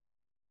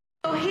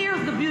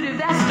here's the beauty of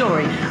that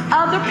story.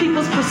 Other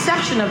people's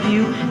perception of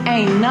you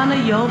ain't none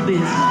of your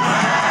business.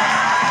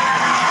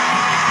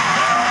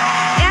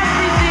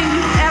 Everything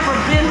you've ever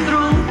been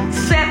through,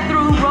 sat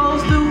through,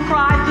 rose through,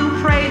 cried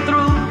through, prayed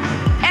through,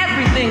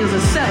 everything is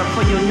a setup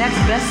for your next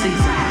best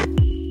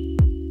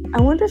season.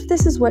 I wonder if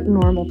this is what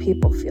normal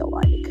people feel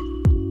like.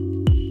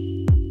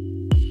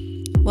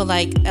 Well,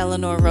 like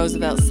Eleanor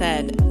Roosevelt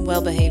said,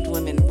 well-behaved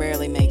women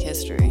rarely make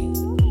history.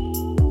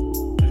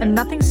 And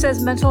nothing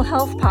says mental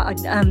health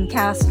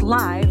cast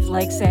live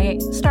like, say,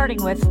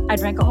 starting with, I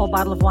drank a whole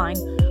bottle of wine.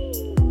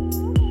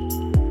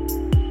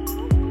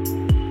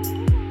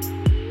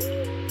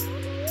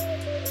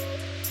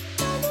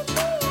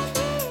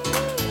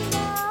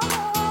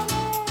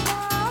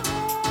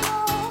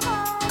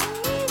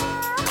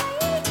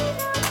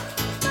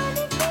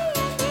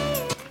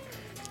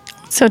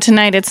 So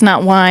tonight it's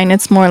not wine,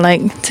 it's more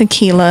like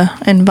tequila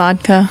and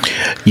vodka.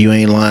 You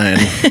ain't lying.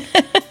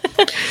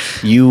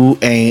 You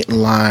ain't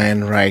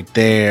lying right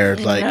there.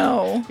 Like,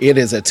 no. It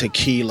is a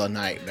tequila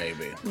night,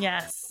 baby.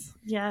 Yes.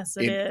 Yes,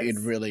 it is.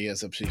 It really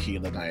is a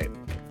tequila night.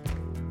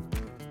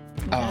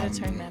 You gotta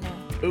turn that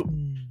off. Ooh.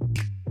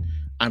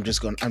 I'm just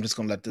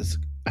gonna let this.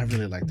 I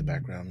really like the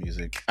background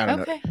music. I don't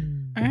know. Okay.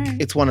 All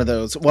right. It's one of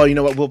those. Well, you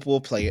know what?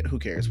 We'll play it. Who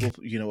cares?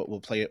 We'll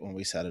play it when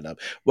we set it up.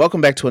 Welcome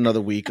back to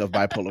another week of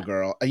Bipolar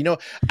Girl.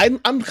 I'm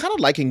kind of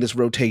liking this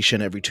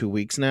rotation every 2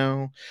 weeks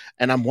now,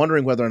 and I'm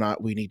wondering whether or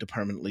not we need to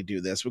permanently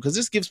do this because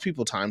this gives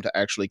people time to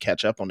actually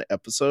catch up on the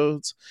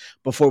episodes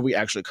before we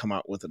actually come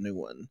out with a new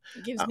one.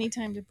 It gives me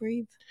time to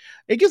breathe.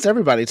 It gives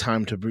everybody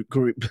time to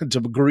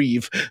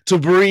breathe,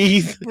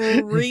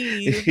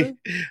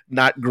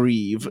 not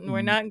grieve.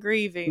 We're not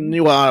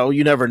grieving. Well,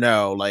 you never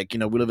know. Like, we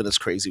live in this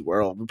crazy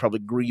world. We're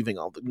probably grieving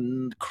all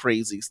the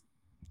crazy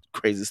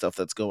stuff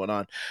that's going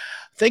on.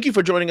 Thank you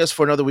for joining us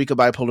for another week of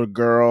Bipolar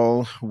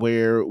Girl,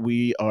 where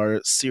we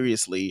are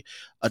seriously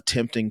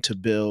attempting to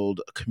build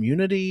a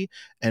community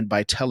and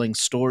by telling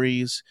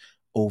stories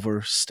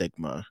over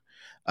stigma.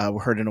 We're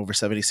heard in over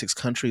 76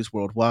 countries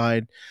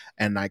worldwide,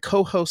 and I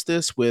co-host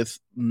this with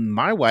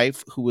my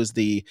wife, who is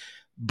the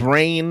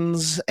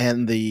brains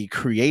and the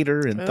creator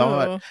and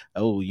thought.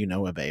 Oh, you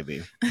know it,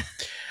 baby.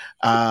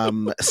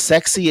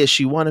 Sexy as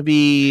she wanna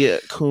be,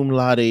 cum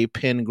laude,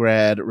 Penn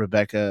grad,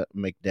 Rebecca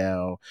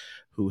McDowell,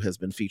 who has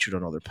been featured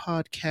on other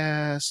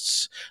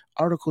podcasts,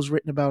 articles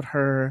written about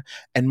her,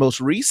 and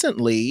most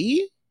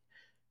recently,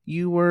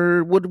 you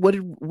were what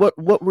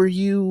were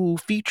you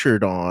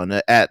featured on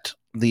at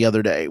the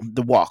other day?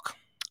 The walk.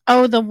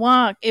 Oh, the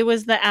walk. It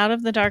was the Out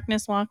of the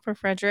Darkness walk for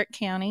Frederick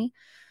County.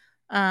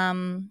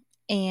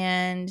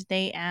 And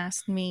they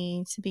asked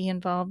me to be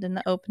involved in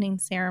the opening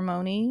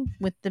ceremony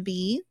with the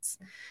beads.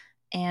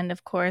 And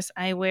of course,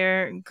 I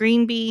wear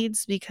green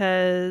beads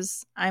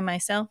because I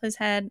myself has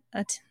had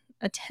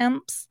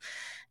attempts.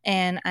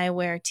 And I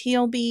wear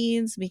teal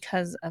beads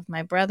because of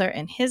my brother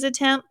and his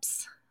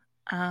attempts.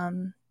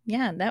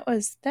 Yeah, that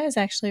was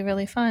actually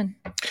really fun.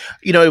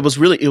 It was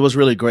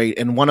really great.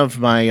 And one of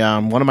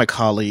my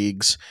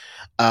colleagues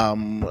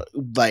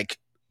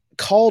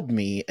called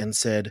me and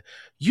said,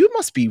 you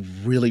must be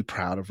really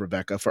proud of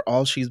Rebecca for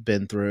all she's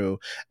been through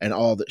and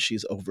all that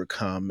she's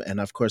overcome. And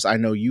of course, I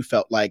know you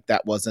felt like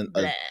that wasn't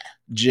a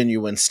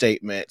genuine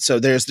statement. So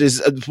there's this,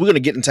 we're going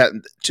to get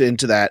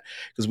into that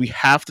because we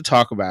have to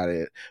talk about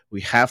it.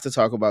 We have to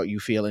talk about you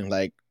feeling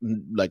like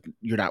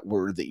you're not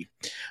worthy.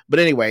 But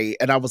anyway,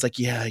 and I was like,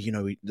 yeah,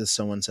 this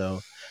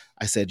so-and-so.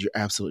 I said, you're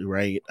absolutely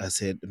right. I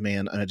said,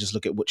 man, and I just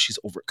look at what she's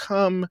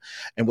overcome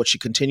and what she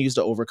continues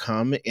to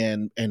overcome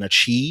and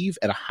achieve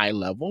at a high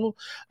level.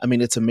 I mean,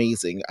 it's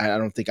amazing. I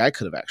don't think I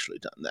could have actually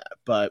done that.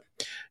 But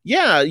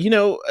yeah,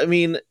 I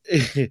mean,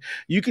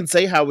 you can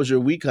say, how was your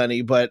week,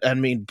 honey? But I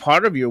mean,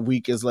 part of your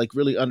week is like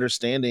really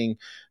understanding,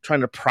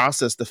 trying to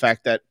process the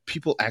fact that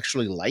people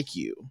actually like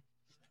you.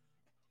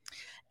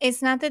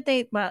 It's not that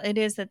it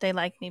is that they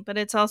like me, but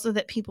it's also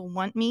that people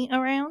want me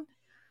around.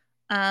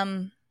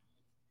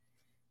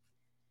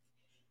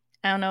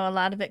 I don't know. A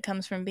lot of it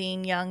comes from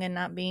being young and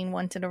not being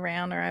wanted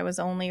around, or I was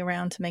only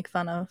around to make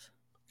fun of.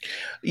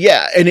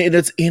 Yeah. And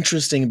it's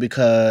interesting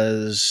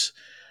because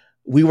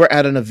we were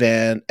at an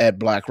event at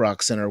Black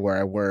Rock Center where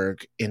I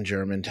work in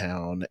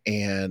Germantown.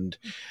 And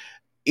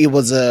it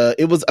was, I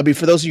mean,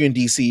 for those of you in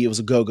DC, it was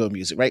a go-go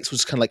music, right? So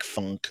it's kind of like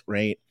funk,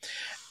 right?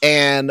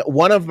 And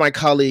one of my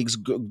colleagues'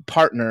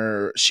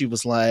 partner, she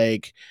was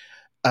like,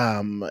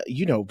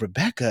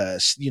 Rebecca,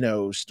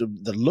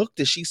 the look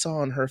that she saw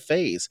on her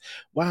face.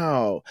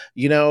 Wow.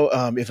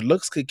 If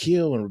looks could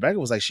kill. And Rebecca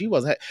was like, she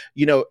wasn't,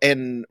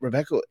 and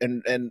Rebecca,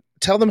 and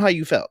tell them how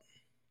you felt.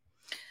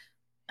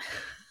 I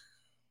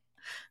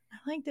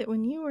liked it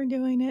when you were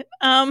doing it.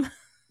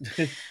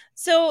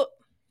 So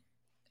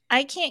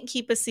I can't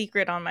keep a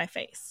secret on my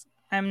face.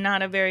 I'm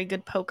not a very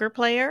good poker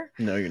player.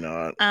 No, you're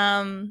not.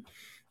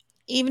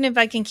 Even if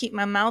I can keep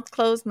my mouth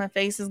closed, my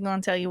face is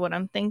going to tell you what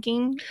I'm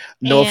thinking.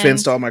 No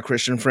offense to all my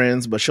Christian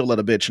friends, but she'll let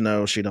a bitch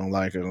know she don't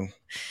like her.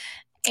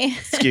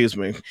 Excuse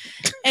me.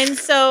 And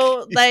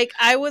so,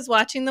 I was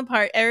watching the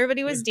party.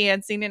 Everybody was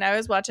dancing, and I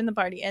was watching the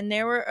party. And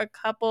there were a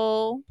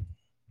couple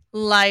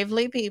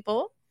lively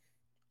people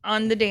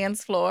on the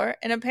dance floor,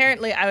 and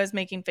apparently I was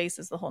making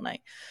faces the whole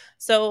night.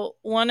 So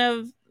one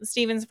of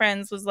Steven's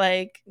friends was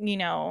like,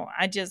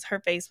 her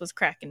face was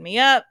cracking me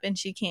up and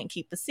she can't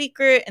keep a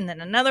secret. And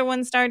then another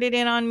one started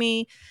in on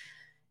me.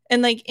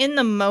 And like in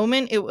the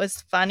moment it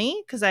was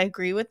funny because I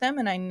agree with them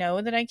and I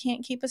know that I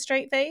can't keep a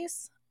straight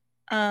face.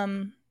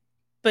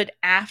 But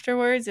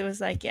afterwards it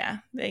was like, yeah,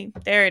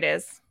 there it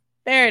is.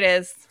 There it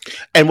is.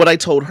 And what I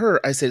told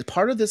her, I said,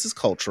 part of this is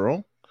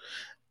cultural.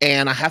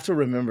 And I have to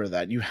remember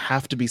that you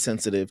have to be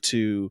sensitive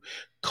to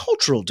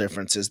cultural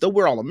differences. Though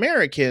we're all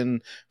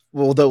American,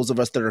 well, those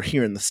of us that are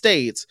here in the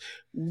States,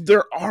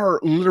 there are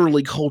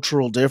literally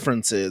cultural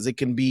differences. It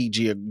can be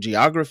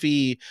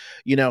geography.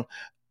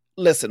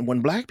 Listen,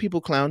 when Black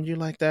people clown you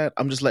like that,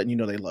 I'm just letting you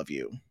know they love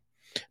you.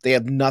 They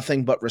have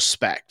nothing but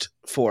respect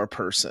for a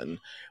person.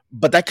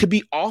 But that could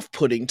be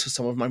off-putting to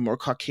some of my more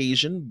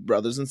Caucasian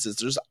brothers and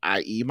sisters,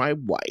 i.e. my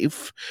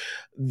wife,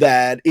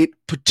 that it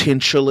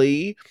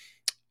potentially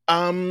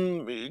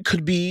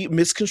could be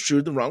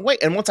misconstrued the wrong way.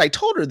 And once I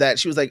told her that,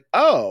 she was like,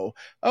 oh,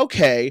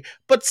 okay.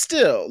 But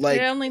still, like,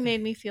 it only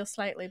made me feel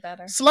slightly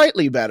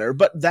better.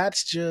 But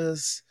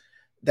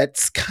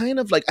that's kind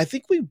of like, I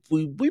think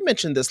we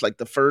mentioned this like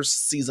the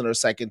first season or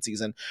second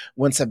season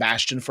when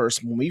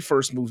we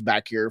first moved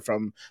back here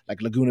from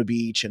like Laguna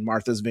Beach and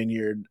Martha's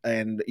Vineyard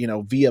and,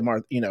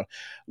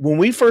 when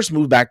we first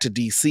moved back to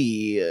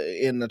DC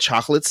in the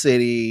Chocolate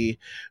City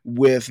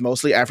with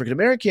mostly African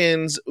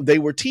Americans, they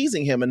were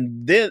teasing him.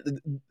 And then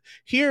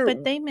here,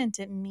 but they meant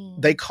it mean.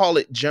 They call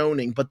it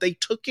joning, but they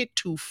took it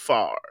too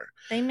far.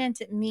 They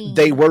meant it mean.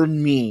 They were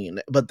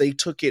mean, but they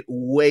took it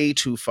way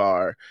too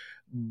far.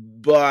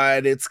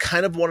 But it's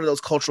kind of one of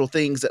those cultural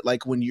things that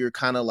like when you're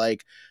kind of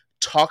like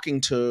talking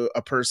to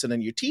a person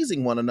and you're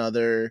teasing one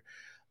another,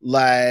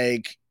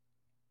 like,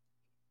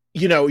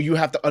 you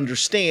have to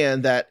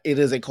understand that it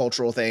is a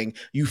cultural thing.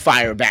 You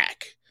fire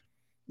back.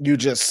 You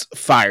just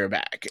fire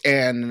back.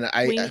 And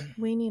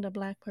we need a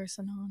Black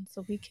person on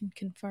so we can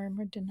confirm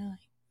or deny.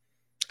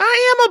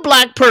 I am a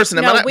Black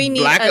person. We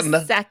need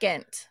a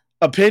second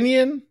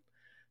opinion.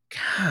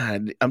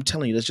 God, I'm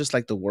telling you, it's just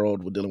like the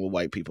world with dealing with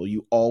white people.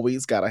 You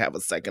always got to have a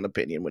second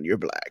opinion when you're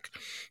Black.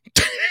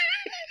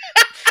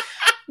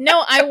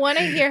 No, I want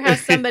to hear how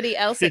somebody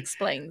else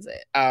explains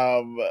it.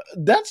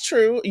 That's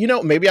true.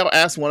 Maybe I'll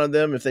ask one of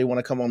them if they want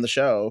to come on the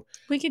show.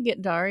 We could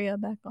get Daria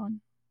back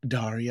on.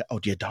 Daria? Oh,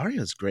 yeah,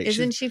 Daria's great.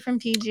 Isn't she from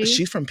PG?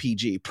 She's from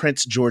PG,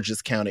 Prince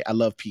George's County. I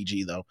love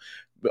PG, though.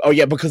 Oh,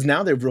 yeah, because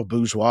now they're real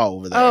bourgeois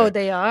over there. Oh,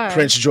 they are.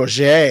 Prince George.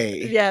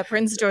 Yeah,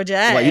 Prince George.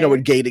 Well,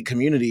 with gated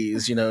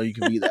communities, you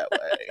can be that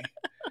way.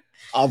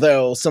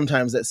 Although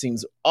sometimes that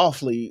seems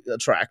awfully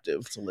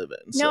attractive to live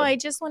in. No, I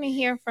just want to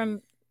hear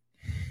from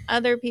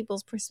other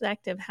people's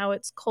perspective how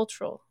it's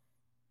cultural.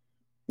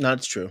 No,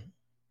 it's true.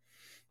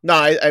 No,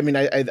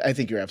 I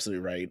think you're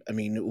absolutely right. I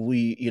mean,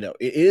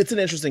 it's an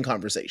interesting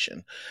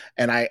conversation.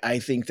 And I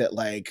think that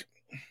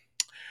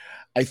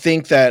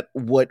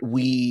what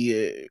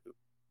we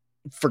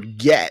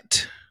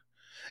forget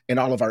in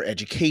all of our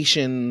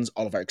educations,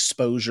 all of our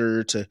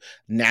exposure to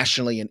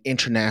nationally and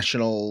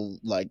international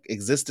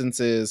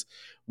existences,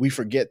 we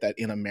forget that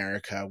in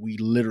America, we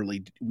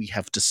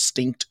have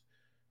distinct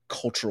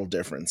cultural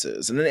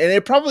differences, and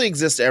it probably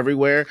exists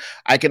everywhere.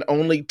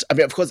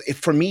 Of course,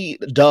 for me,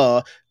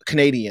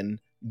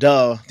 Canadian,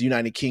 the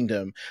United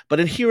Kingdom,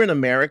 but here in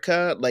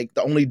America,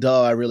 the only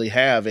I really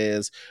have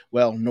is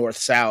north,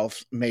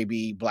 south,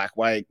 maybe black,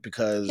 white,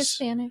 because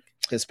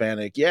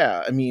Hispanic.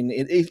 Yeah, I mean,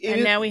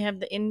 and now we have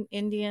the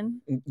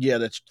Indian. Yeah,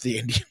 that's the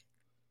Indian.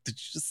 Did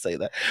you just say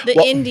that?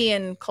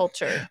 Indian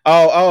culture.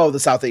 Oh, the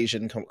South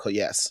Asian.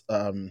 Yes.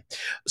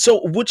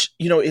 So,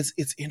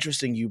 it's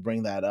interesting you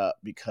bring that up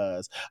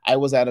because I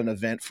was at an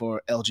event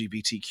for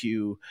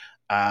LGBTQ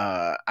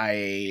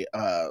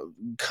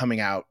coming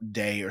out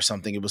day or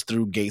something. It was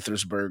through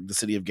Gaithersburg, the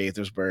city of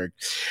Gaithersburg,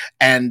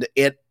 and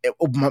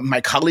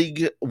my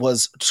colleague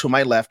was to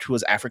my left, who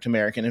was African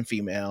American and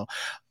female.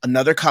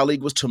 Another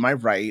colleague was to my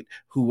right,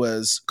 who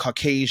was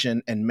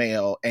Caucasian and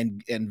male,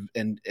 and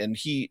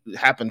he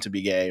happened to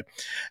be gay.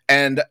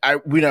 And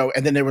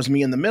and then there was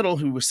me in the middle,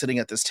 who was sitting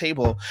at this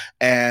table,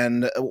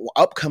 and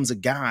up comes a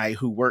guy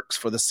who works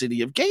for the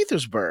city of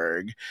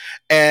Gaithersburg,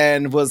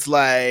 and was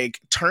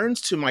turns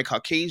to my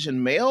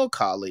Caucasian male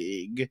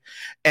colleague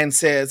and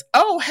says,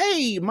 "Oh,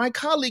 hey, my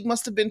colleague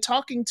must have been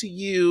talking to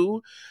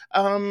you,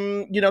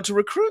 to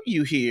recruit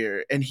you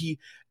here." And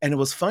it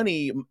was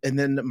funny. And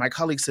then my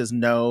colleague says,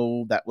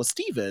 "No, that was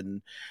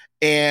Steven."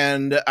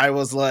 And I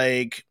was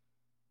like,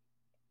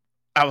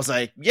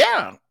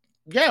 yeah,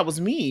 it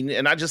was me.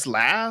 And I just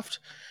laughed.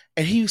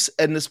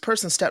 And this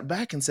person stepped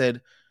back and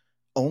said,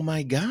 "Oh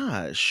my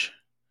gosh."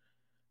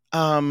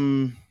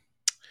 The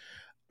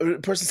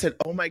person said,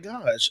 "Oh my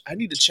gosh, I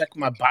need to check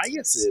my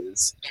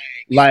biases."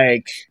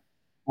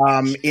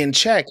 In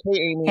check. Hey,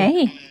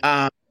 Amy.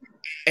 Hey.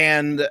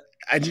 And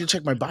I need to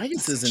check my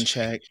biases in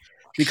check.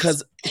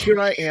 Because here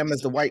I am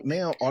as the white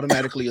male,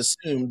 automatically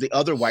assumed the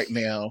other white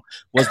male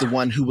was the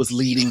one who was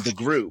leading the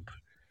group.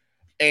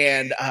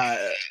 And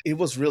it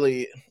was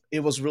really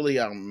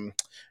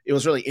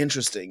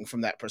interesting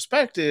from that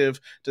perspective.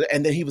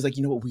 And then he was like,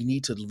 you know what, we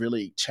need to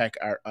really check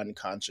our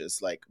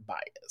unconscious like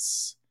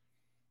bias.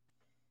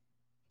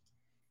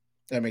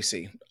 Let me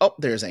see. Oh,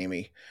 there's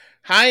Amy.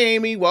 Hi,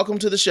 Amy. Welcome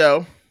to the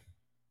show.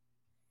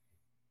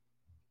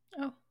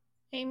 Oh,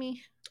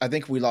 Amy. I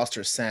think we lost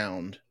her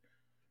sound.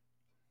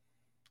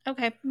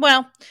 Okay.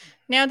 Well,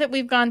 now that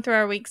we've gone through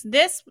our weeks,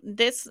 this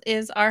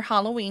is our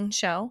Halloween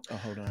show. Oh,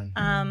 hold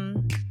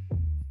on.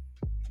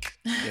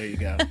 There you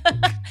go.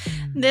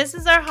 This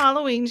is our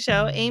Halloween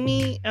show.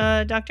 Amy,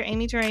 Dr.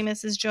 Amy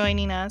Doremus is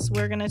joining us.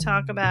 We're going to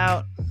talk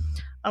about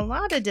a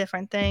lot of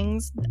different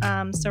things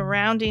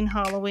surrounding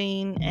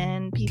Halloween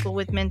and people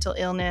with mental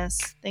illness,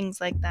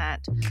 things like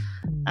that.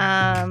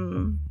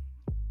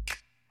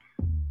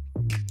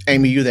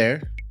 Amy, you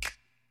there?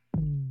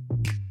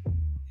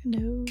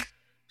 No.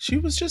 She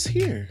was just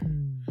here.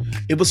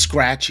 It was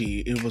scratchy.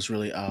 It was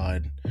really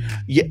odd.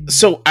 Yeah.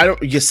 So I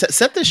don't. You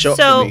set this show up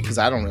for me because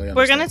I don't really understand.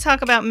 We're going to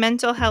talk about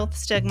mental health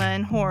stigma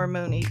in horror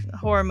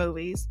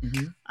movies.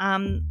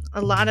 Mm-hmm.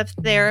 A lot of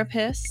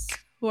therapists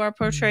who are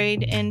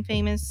portrayed in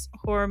famous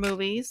horror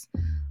movies,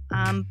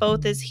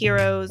 both as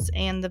heroes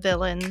and the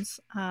villains.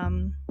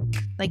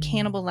 Like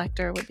Hannibal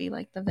Lecter would be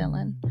like the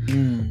villain.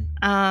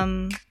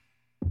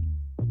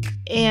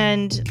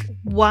 And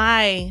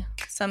why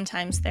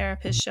sometimes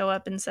therapists show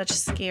up in such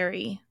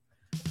scary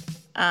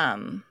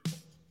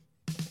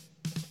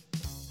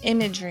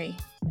imagery,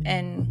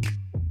 and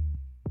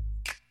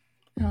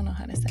I don't know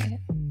how to say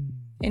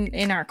it,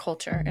 in our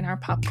culture, in our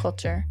pop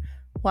culture.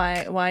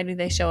 Why do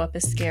they show up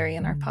as scary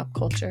in our pop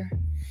culture?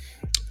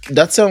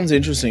 That sounds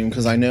interesting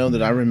because I know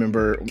that I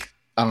remember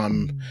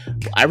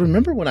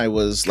when I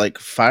was like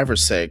 5 or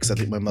 6, I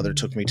think my mother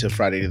took me to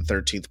Friday the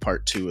 13th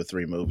Part 2 or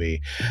 3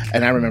 movie.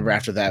 And I remember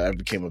after that, I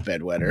became a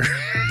bedwetter.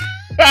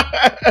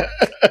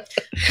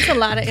 That's a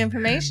lot of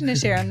information to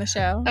share on the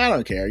show. I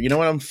don't care. You know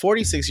what? I'm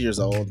 46 years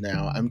old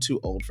now. I'm too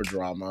old for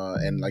drama.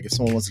 And like if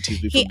someone wants to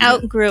tease me, he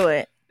outgrew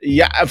it.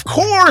 Yeah, of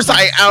course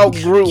I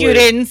outgrew it. You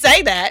didn't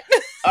say that.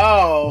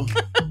 Oh.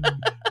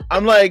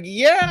 I'm like,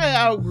 yeah, I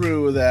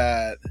outgrew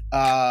that.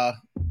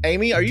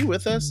 Amy, are you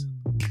with us?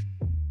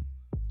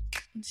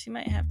 She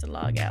might have to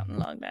log out and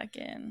log back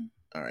in.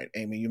 All right,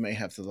 Amy, you may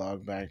have to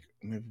log back.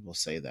 Maybe we'll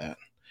say that.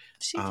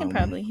 She can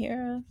probably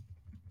hear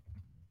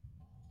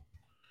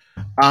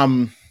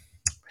us.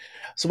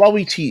 So while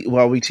we tee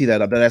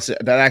that up,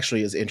 that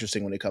actually is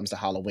interesting when it comes to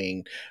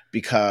Halloween,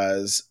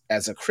 because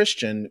as a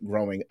Christian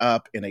growing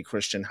up in a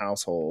Christian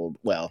household,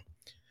 well,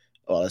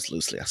 that's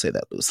loosely. I say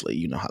that loosely.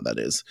 You know how that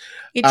is.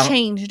 It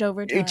changed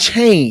over time. It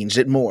changed.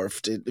 It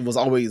morphed. It was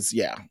always,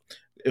 yeah.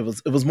 It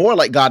was more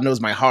like God knows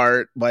my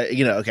heart, but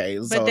you know, okay.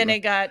 But then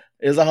it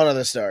was a whole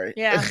other story.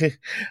 Yeah.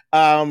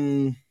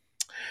 And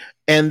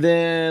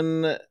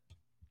then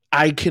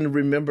I can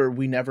remember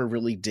we never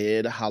really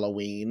did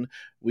Halloween.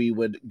 We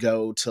would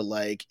go to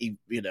like, you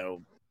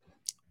know,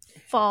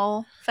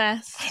 Fall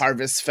Fest,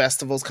 Harvest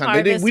festivals.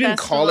 We didn't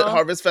call it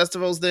Harvest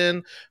festivals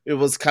then. It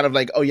was kind of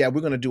like, oh yeah,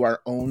 we're going to do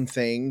our own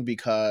thing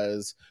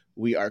because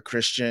we are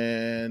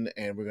Christian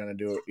and we're going to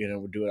do it, you know,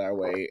 we'll do it our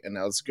way. And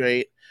that was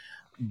great.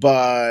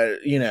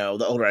 But, you know,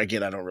 the older I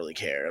get, I don't really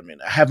care. I mean,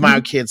 I have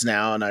my kids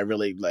now and I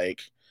really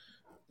like,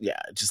 yeah,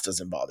 it just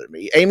doesn't bother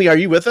me. Amy, are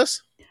you with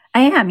us?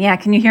 I am. Yeah.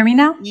 Can you hear me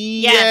now?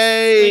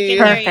 Yes, we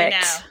can hear you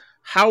now.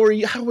 How are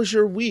you? How was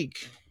your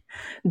week?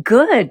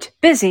 Good.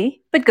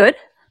 Busy, but good.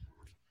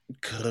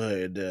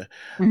 Good.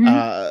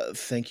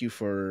 Thank you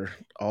for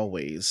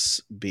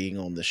always being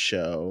on the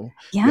show.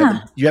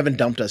 Yeah. You haven't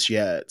dumped us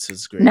yet, so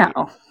it's great.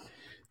 No.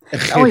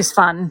 It's always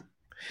fun.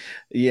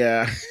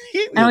 Yeah.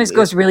 It always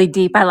goes really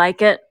deep. I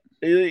like it.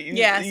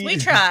 Yes, we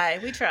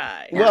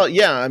try. Well,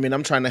 yeah. I mean,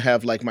 I'm trying to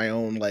have like my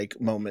own like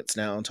moments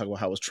now and talk about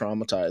how I was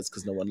traumatized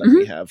because no one let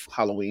me have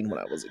Halloween when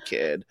I was a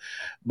kid.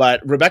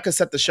 But Rebecca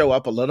set the show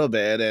up a little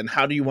bit. And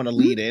how do you want to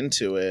lead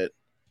into it?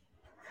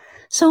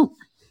 So,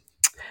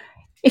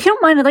 if you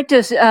don't mind, I'd like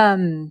to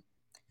kind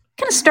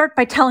of start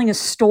by telling a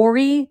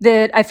story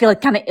that I feel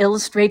like kind of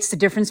illustrates the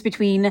difference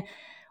between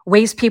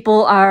ways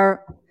people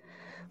are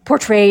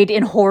portrayed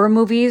in horror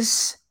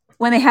movies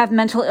when they have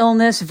mental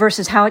illness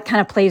versus how it kind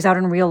of plays out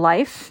in real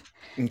life.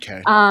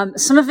 Okay.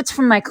 Some of it's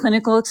from my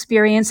clinical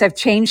experience. I've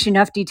changed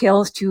enough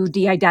details to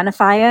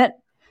de-identify it.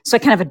 So I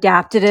kind of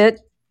adapted it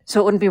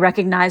so it wouldn't be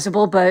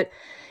recognizable, but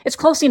it's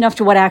close enough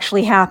to what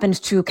actually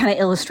happened to kind of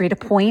illustrate a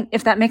point,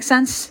 if that makes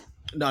sense.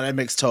 No, that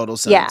makes total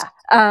sense. Yeah.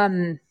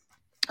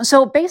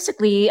 So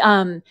basically,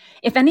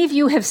 if any of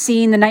you have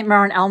seen the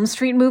Nightmare on Elm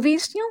Street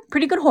movies, you know,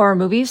 pretty good horror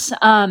movies,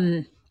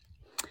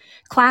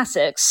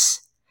 classics.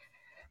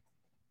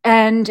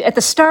 And at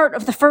the start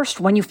of the first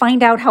one, you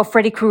find out how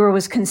Freddy Krueger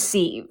was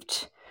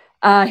conceived.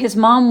 His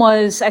mom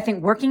was, I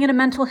think, working in a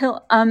mental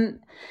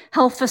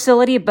health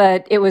facility,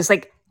 but it was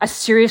like a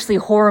seriously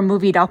horror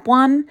movied up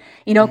one.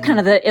 You know, kind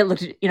of it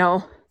looked, you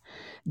know,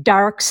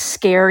 dark,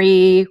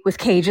 scary with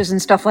cages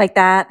and stuff like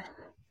that.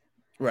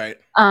 Right.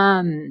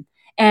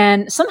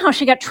 And somehow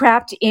she got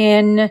trapped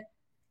in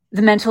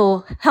the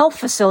mental health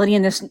facility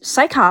in this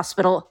psych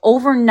hospital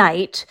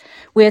overnight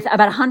with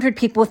about 100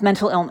 people with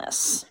mental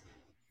illness,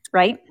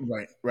 right?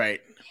 Right.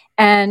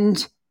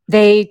 And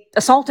they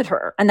assaulted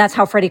her, and that's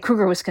how Freddy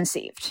Krueger was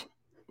conceived.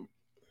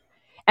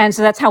 And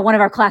so that's how one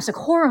of our classic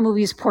horror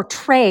movies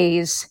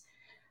portrays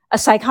a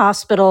psych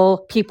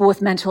hospital, people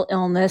with mental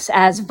illness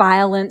as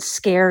violent,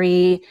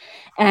 scary,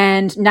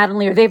 and not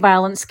only are they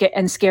violent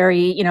and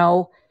scary,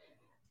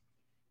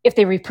 if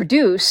they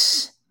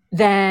reproduce,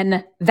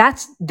 then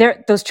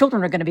those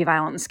children are going to be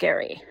violent and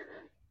scary.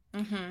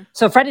 Mm-hmm.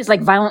 So Freddy's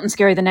like violent and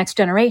scary the next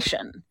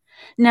generation.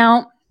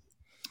 Now,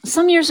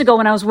 some years ago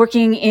when I was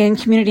working in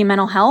community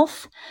mental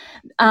health,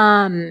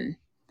 it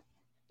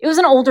was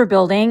an older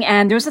building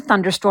and there was a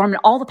thunderstorm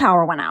and all the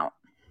power went out.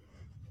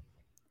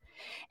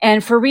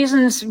 And for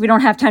reasons we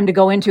don't have time to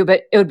go into,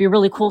 but it would be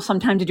really cool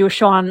sometime to do a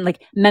show on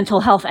like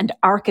mental health and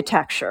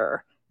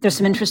architecture. There's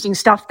some interesting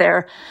stuff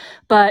there.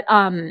 But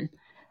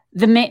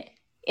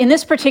in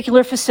this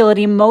particular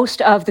facility, most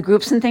of the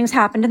groups and things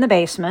happened in the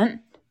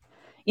basement.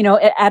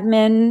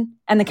 Admin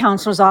and the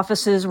counselor's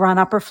offices were on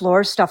upper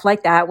floors, stuff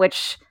like that,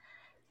 which,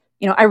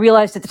 I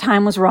realized at the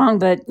time was wrong,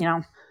 but,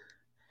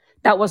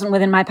 that wasn't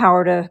within my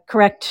power to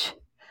correct.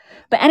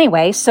 But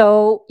anyway,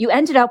 so you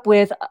ended up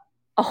with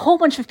a whole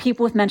bunch of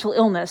people with mental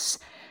illness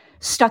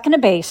stuck in a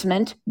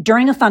basement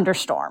during a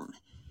thunderstorm,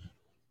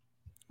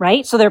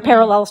 right? So there are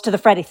parallels to the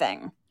Freddy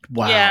thing.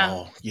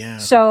 Wow. Yeah.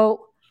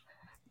 So,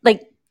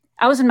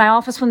 I was in my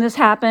office when this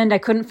happened. I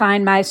couldn't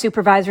find my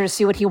supervisor to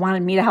see what he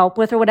wanted me to help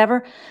with or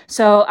whatever.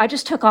 So I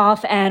just took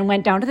off and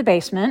went down to the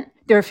basement.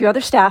 There were a few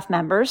other staff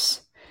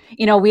members.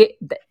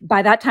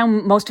 By that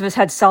time, most of us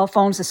had cell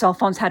phones. The cell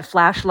phones had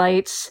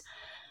flashlights.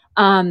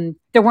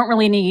 There weren't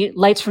really any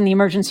lights from the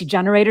emergency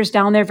generators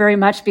down there very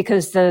much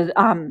because it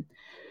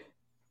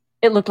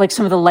looked like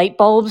some of the light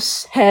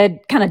bulbs had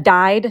kind of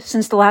died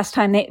since the last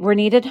time they were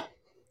needed.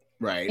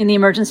 Right. In the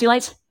emergency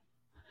lights.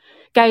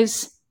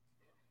 Guys,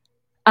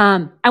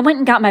 I went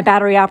and got my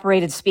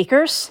battery-operated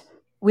speakers.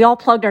 We all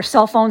plugged our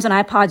cell phones and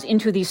iPods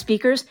into these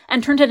speakers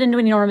and turned it into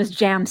an enormous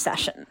jam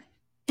session.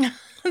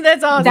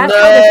 That's awesome.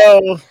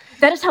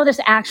 That is how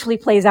this actually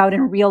plays out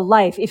in real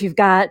life. If you've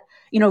got,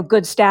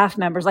 good staff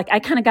members, I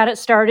kind of got it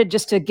started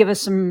just to give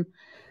us some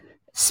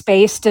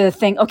space to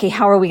think, okay,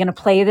 how are we going to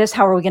play this?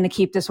 How are we going to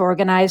keep this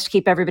organized,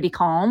 keep everybody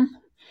calm?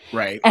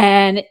 Right.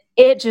 And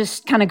it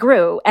just kind of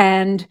grew.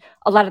 And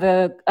a lot of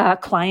the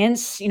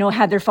clients,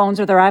 had their phones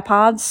or their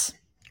iPods.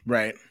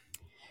 Right.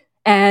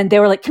 And they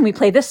were like, can we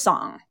play this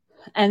song?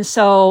 And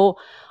so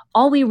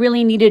all we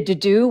really needed to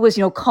do was,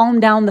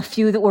 calm down the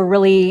few that were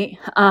really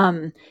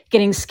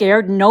getting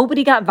scared.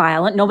 Nobody got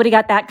violent. Nobody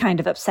got that kind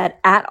of upset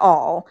at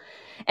all.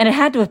 And it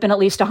had to have been at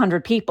least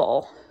 100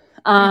 people.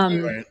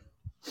 Right.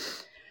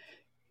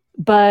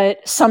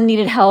 But some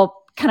needed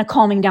help kind of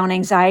calming down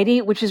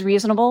anxiety, which is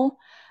reasonable.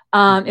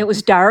 It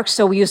was dark,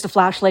 so we used the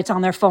flashlights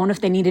on their phone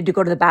if they needed to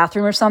go to the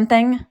bathroom or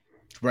something.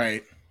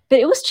 Right. But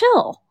it was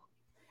chill.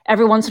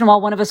 Every once in a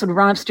while, one of us would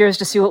run upstairs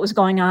to see what was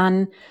going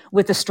on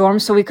with the storm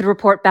so we could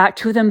report back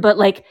to them. But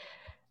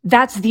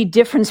that's the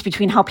difference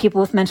between how people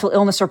with mental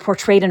illness are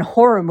portrayed in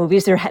horror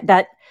movies.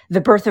 That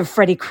the birth of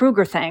Freddy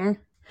Krueger thing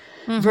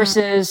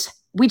versus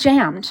we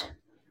jammed.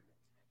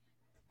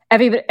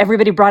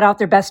 Everybody brought out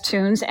their best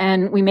tunes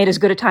and we made as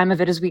good a time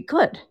of it as we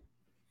could.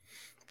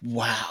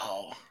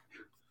 Wow.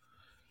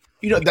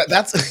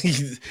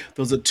 That's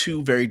those are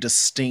two very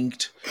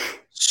distinct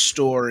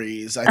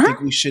stories. I think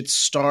we should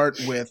start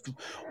with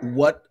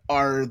what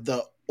are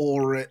the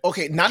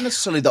not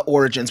necessarily the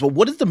origins, but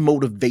what is the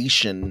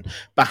motivation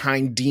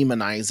behind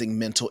demonizing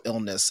mental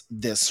illness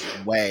this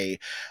way?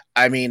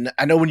 I mean,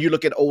 I know when you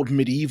look at old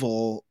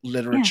medieval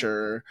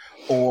literature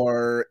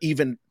or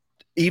even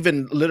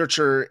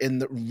literature in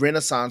the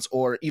Renaissance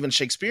or even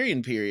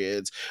Shakespearean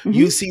periods,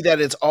 you see that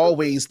it's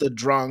always the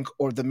drunk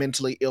or the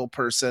mentally ill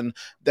person.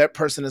 That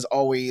person is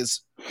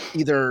always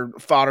either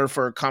fodder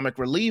for comic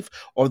relief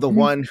or the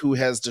one who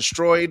has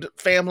destroyed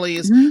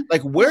families.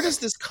 Where does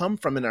this come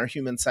from in our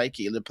human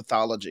psyche, the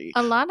pathology?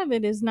 A lot of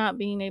it is not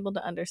being able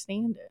to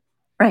understand it.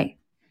 Right.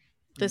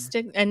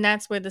 And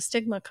that's where the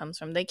stigma comes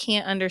from. They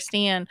can't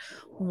understand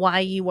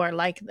why you are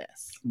like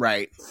this.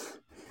 Right.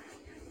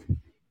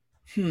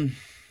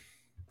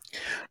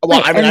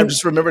 Well, I mean, I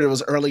just remembered it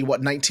was early,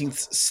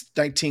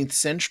 19th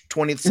century,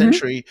 20th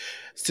century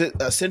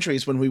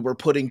centuries when we were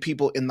putting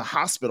people in the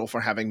hospital for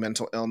having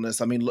mental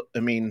illness. And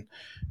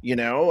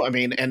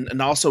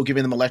also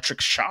giving them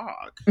electric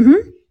shock.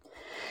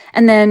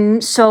 And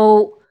then,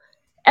 so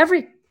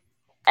every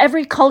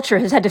culture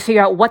has had to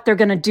figure out what they're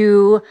going to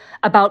do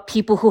about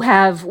people who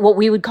have what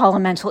we would call a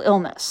mental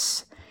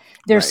illness.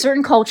 There are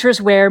certain cultures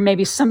where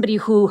maybe somebody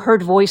who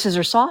heard voices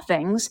or saw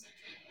things,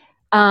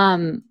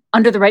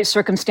 under the right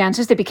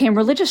circumstances, they became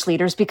religious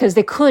leaders because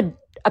they could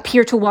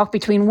appear to walk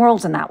between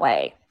worlds in that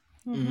way.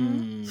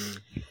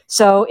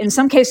 So in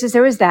some cases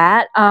there was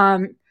that.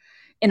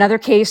 In other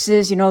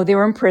cases, they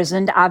were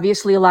imprisoned.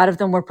 Obviously, a lot of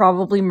them were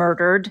probably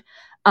murdered.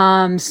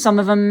 Some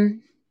of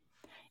them,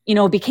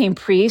 became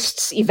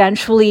priests.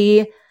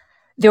 Eventually,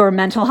 there were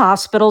mental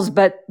hospitals,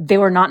 but they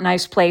were not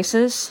nice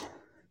places.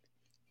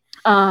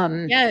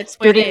 Yeah, it's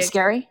where dirty and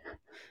scary.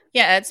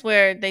 Yeah, it's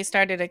where they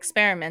started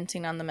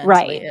experimenting on the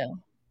mentally ill.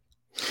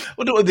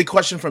 Well, the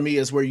question for me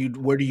is where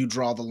do you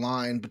draw the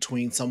line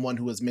between someone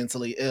who is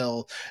mentally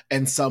ill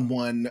and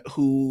someone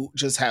who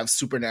just has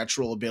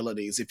supernatural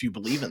abilities, if you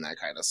believe in that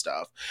kind of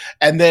stuff?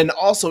 And then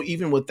also,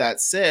 even with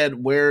that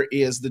said, where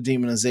is the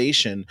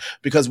demonization?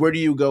 Because where do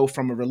you go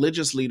from a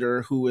religious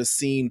leader who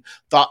is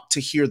thought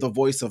to hear the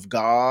voice of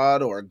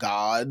God or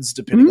gods,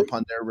 depending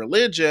upon their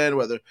religion,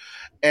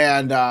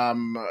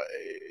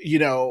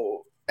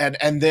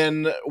 and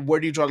then where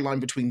do you draw the line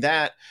between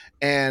that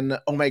and,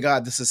 oh my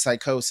God, this is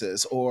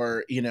psychosis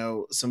or,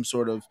 some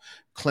sort of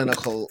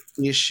clinical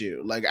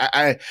issue? Like,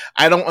 I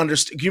don't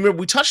understand. You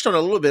remember we touched on it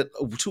a little bit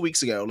 2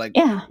 weeks ago. Like,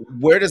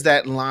 where does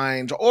that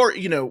line, or,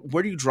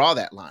 where do you draw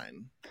that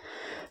line?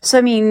 So,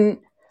 I mean,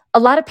 a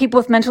lot of people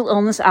with mental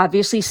illness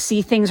obviously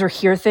see things or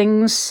hear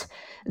things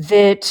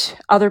that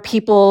other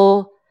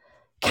people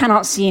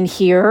cannot see and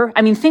hear.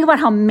 I mean, think about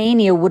how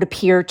mania would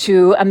appear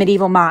to a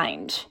medieval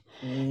mind.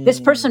 This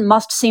person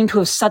must seem to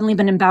have suddenly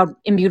been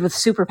imbued with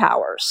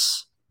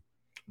superpowers.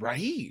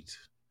 Right.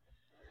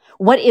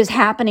 What is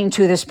happening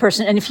to this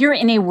person? And if you're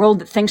in a world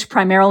that thinks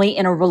primarily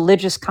in a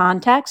religious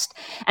context,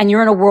 and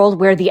you're in a world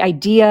where the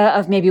idea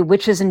of maybe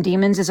witches and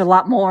demons is a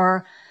lot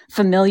more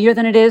familiar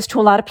than it is to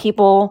a lot of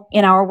people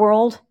in our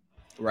world.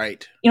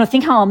 Right.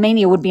 Think how a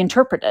mania would be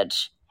interpreted.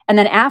 And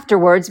then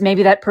afterwards,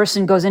 maybe that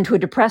person goes into a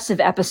depressive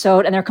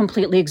episode and they're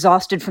completely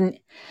exhausted from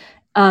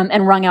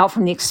and wrung out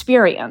from the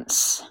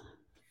experience.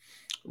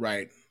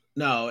 Right.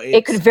 No,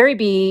 it could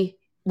be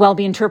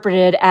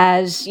interpreted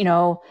as,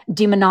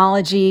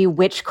 demonology,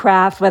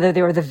 witchcraft, whether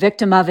they were the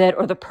victim of it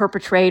or the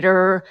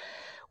perpetrator,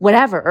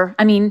 whatever.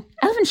 I mean,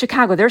 I live in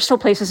Chicago. There are still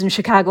places in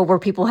Chicago where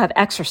people have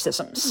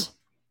exorcisms.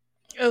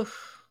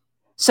 Oof.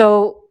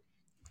 So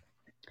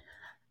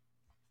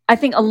I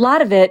think a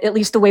lot of it, at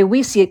least the way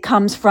we see it,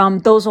 comes from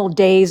those old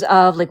days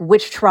of like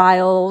witch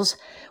trials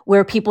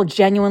where people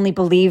genuinely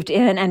believed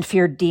in and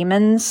feared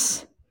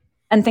demons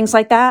and things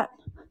like that.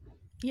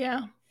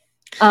 Yeah.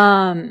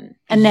 And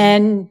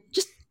then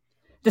just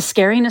the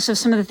scariness of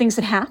some of the things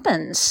that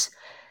happens,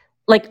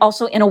 like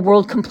also in a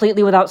world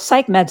completely without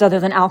psych meds other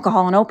than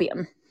alcohol and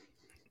opium.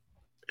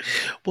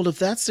 Well, if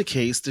that's the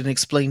case, then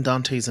explain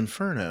Dante's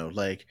Inferno.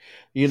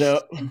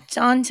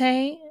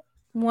 Dante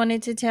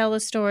wanted to tell a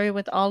story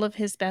with all of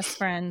his best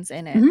friends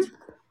in it.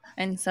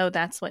 And so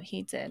that's what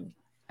he did.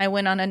 I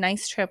went on a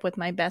nice trip with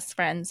my best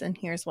friends and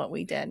here's what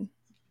we did.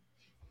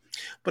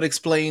 But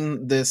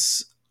explain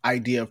this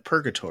idea of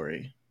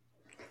purgatory.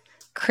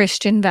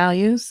 Christian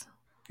values.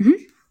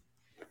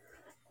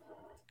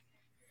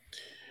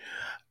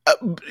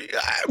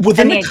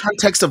 Within the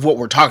context of what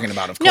we're talking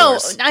about, of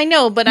course. No, I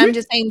know, but I'm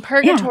just saying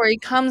purgatory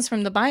comes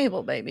from the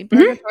Bible, baby.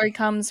 Purgatory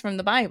comes from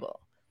the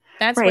Bible.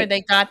 That's where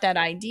they got that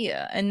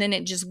idea. And then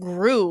it just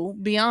grew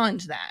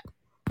beyond that.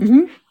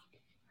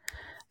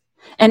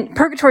 And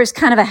purgatory is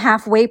kind of a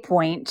halfway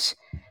point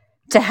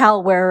to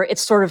hell where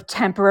it's sort of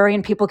temporary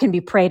and people can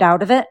be prayed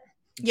out of it.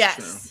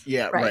 Yes.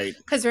 Yeah, right.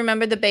 Because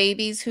remember the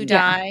babies who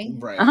die,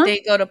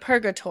 they go to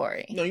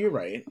purgatory. No, you're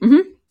right.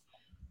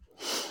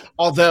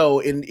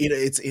 Although,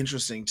 it's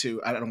interesting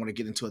too. I don't want to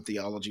get into a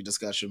theology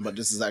discussion, but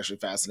this is actually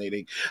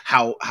fascinating.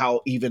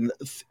 How even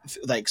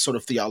sort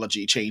of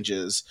theology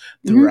changes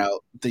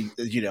throughout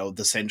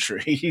the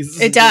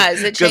centuries. It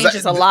does. It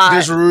changes a lot.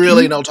 There's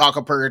really no talk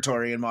of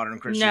purgatory in modern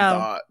Christian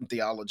thought and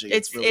theology.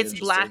 It's really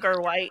black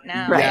or white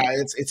now. Yeah,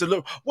 it's a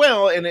little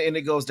and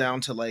it goes down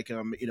to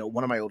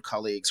one of my old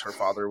colleagues. Her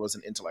father was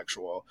an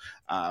intellectual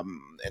and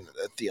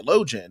a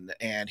theologian,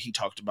 and he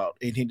talked about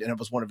and it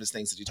was one of his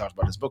things that he talked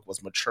about in his book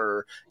was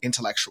mature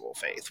intellectual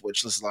faith,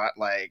 which is not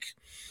like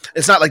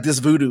it's not like this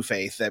voodoo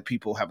faith that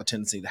people have a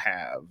tendency to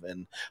have.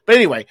 But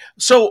anyway,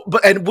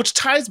 which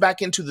ties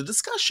back into the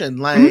discussion,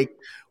 like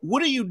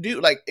what do you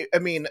do? Like, I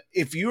mean,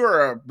 if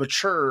you're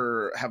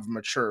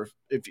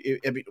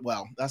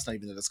well, that's not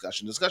even the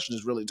discussion. The discussion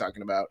is really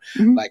talking about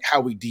like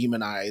how we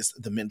demonize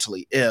the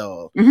mentally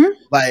ill.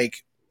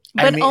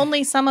 But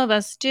only some of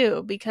us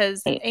do,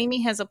 because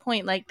Amy has a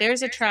point. Like,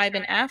 there's a tribe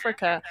in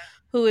Africa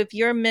who, if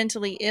you're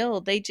mentally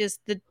ill, they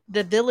just,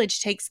 the village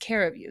takes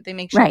care of you. They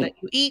make sure that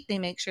you eat. They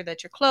make sure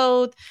that you're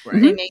clothed.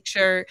 They make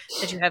sure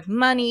that you have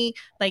money.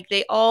 Like,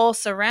 they all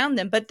surround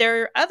them. But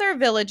there are other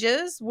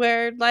villages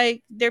where,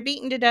 like, they're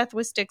beaten to death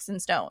with sticks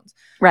and stones.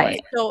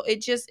 Right. So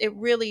it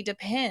really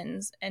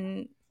depends.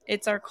 And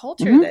it's our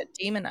culture that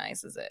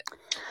demonizes it.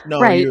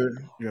 No, right. You're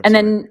and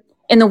then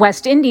in the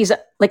West Indies,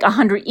 like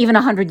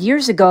 100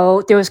 years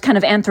ago, there was kind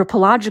of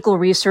anthropological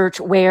research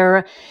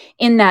where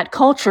in that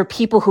culture,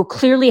 people who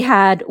clearly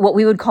had what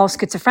we would call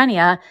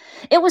schizophrenia,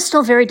 it was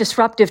still very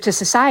disruptive to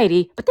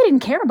society, but they didn't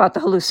care about the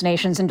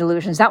hallucinations and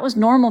delusions. That was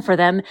normal for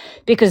them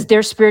because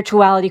their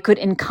spirituality could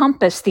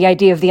encompass the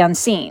idea of the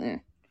unseen,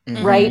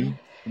 right?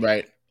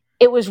 Right.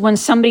 It was when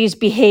somebody's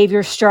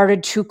behavior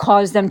started to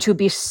cause them to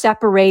be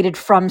separated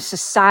from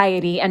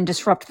society and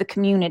disrupt the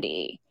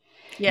community.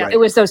 Yeah. It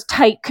was those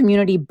tight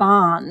community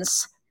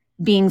bonds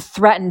being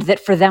threatened that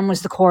for them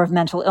was the core of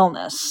mental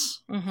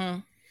illness. Mm-hmm.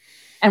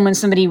 And when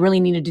somebody really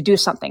needed to do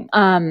something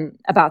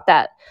about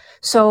that.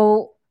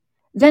 So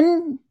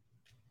then,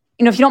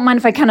 if you don't mind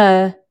if I kind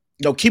of...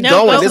 No, keep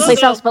going.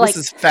 This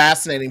is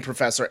fascinating,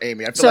 Professor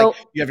Amy. I feel like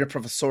you have your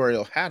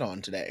professorial hat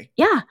on today.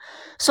 Yeah.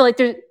 So like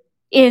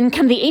in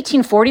kind of the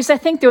 1840s, I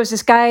think, there was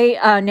this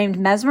guy named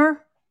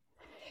Mesmer.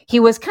 He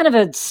was kind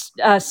of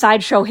a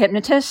sideshow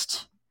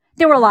hypnotist.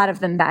 There were a lot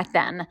of them back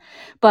then.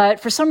 But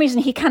for some reason,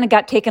 he kind of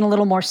got taken a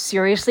little more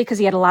seriously because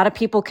he had a lot of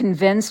people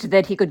convinced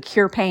that he could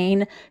cure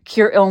pain,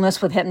 cure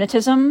illness with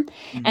hypnotism.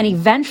 Mm-hmm. And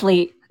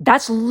eventually,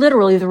 that's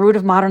literally the root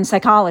of modern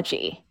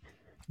psychology.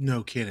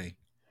 No kidding.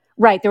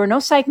 Right. There were no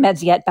psych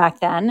meds yet back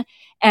then.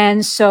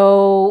 And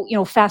so,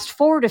 fast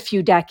forward a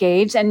few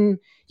decades and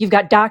you've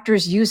got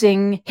doctors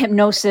using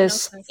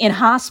hypnosis in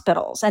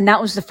hospitals. And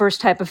that was the first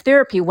type of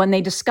therapy when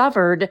they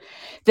discovered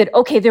that,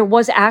 okay, there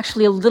was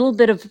actually a little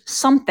bit of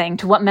something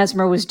to what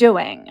Mesmer was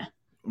doing.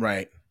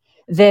 Right.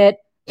 That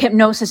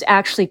hypnosis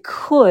actually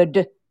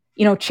could,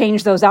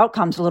 change those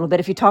outcomes a little bit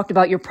if you talked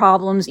about your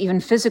problems, even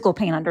physical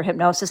pain under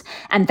hypnosis.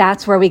 And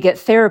that's where we get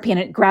therapy. And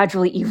it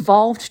gradually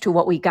evolved to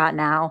what we got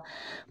now.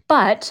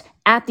 But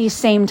at the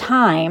same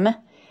time,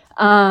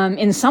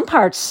 in some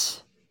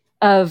parts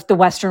of the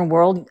Western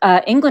world,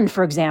 England,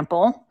 for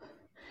example,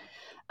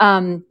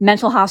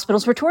 mental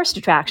hospitals were tourist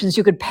attractions.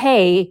 You could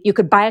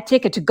buy a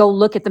ticket to go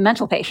look at the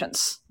mental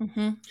patients.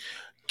 Mm-hmm.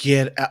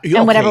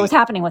 And whatever was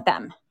happening with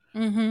them.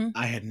 Mm-hmm.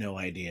 I had no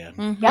idea.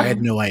 Mm-hmm. I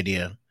had no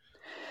idea.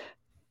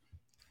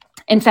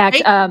 In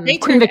fact, they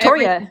Queen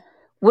Victoria...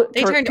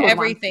 They turned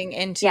everything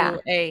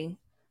into a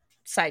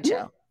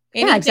sideshow.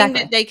 Anything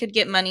that they could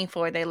get money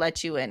for, they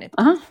let you in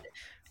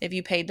if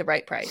you paid the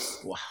right price.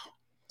 Wow.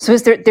 So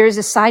there's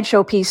a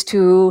sideshow piece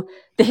to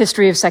the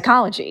history of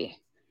psychology.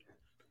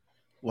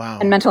 Wow.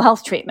 And mental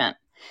health treatment.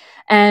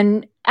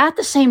 And at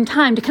the same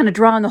time, to kind of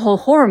draw on the whole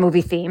horror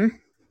movie theme,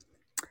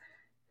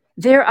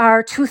 there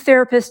are 2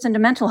 therapists in a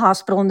mental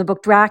hospital in the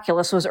book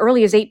Dracula. So as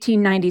early as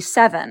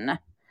 1897,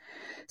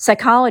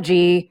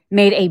 psychology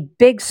made a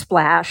big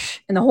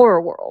splash in the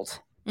horror world.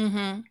 Mm-hmm.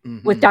 Mm-hmm.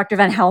 With Dr.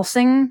 Van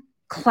Helsing,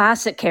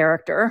 classic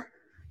character.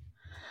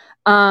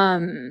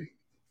 And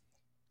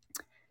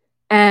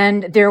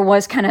there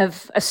was kind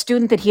of a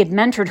student that he had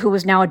mentored who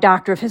was now a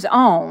doctor of his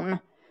own,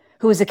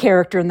 who was a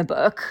character in the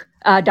book,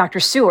 Dr.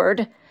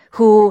 Seward,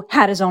 who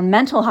had his own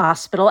mental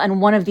hospital.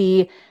 And one of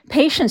the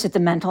patients at the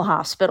mental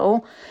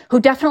hospital, who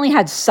definitely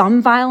had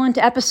some violent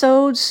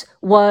episodes,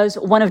 was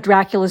one of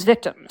Dracula's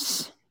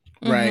victims.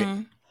 Right.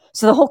 Mm-hmm.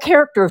 So the whole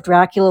character of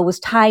Dracula was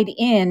tied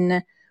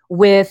in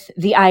with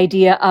the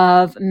idea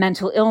of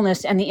mental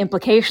illness and the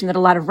implication that a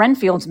lot of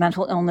Renfield's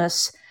mental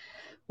illness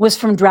was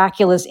from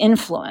Dracula's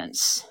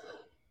influence.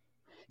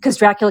 Because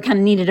Dracula kind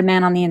of needed a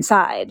man on the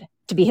inside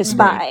to be his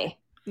spy. Right.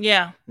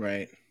 Yeah.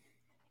 Right.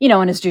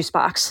 In his juice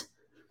box.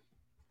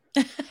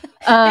 In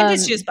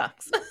his juice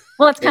box.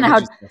 Well, that's kind of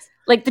how,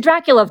 like, the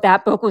Dracula of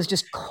that book was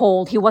just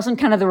cold. He wasn't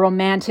kind of the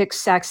romantic,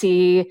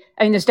 sexy.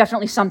 I mean, there's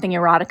definitely something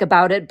erotic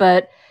about it,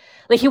 but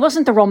like, he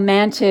wasn't the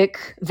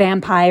romantic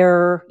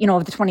vampire,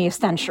 of the 20th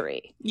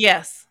century.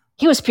 Yes.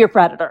 He was pure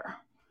predator.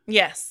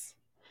 Yes.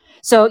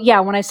 So, yeah,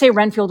 when I say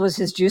Renfield was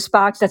his juice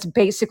box, that's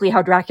basically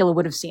how Dracula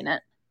would have seen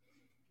it.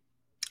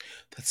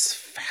 That's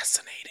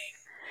fascinating.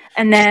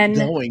 And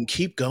then...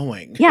 Keep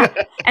going. Yeah.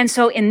 And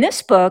so in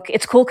this book,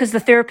 it's cool because the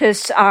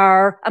therapists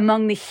are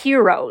among the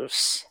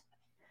heroes.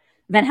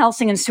 Van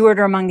Helsing and Seward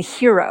are among the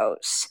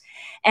heroes.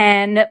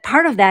 And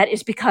part of that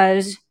is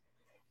because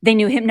they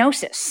knew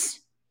hypnosis.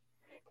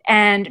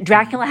 And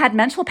Dracula had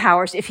mental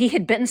powers. If he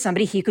had bitten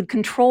somebody, he could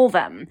control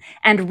them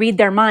and read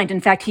their mind.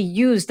 In fact, he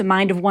used the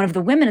mind of one of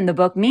the women in the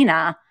book,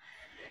 Mina,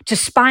 to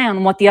spy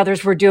on what the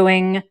others were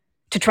doing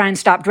to try and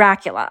stop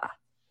Dracula,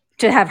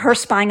 to have her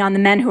spying on the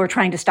men who were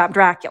trying to stop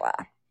Dracula.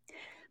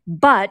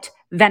 But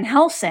Van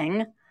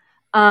Helsing,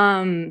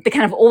 the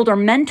kind of older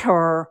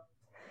mentor,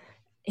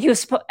 he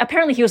was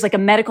like a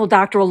medical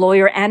doctor, a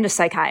lawyer, and a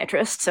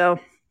psychiatrist. So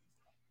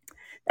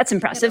that's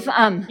impressive.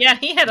 Yeah,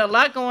 he had a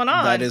lot going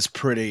on. That is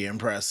pretty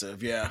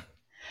impressive, yeah.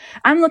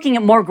 I'm looking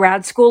at more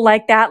grad school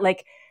like that.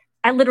 Like,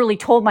 I literally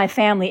told my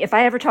family, if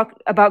I ever talk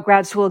about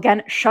grad school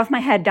again, shove my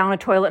head down a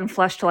toilet and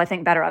flush till I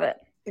think better of it.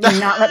 Do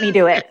not let me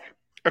do it.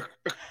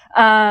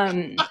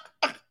 And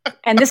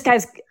this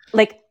guy's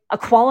like a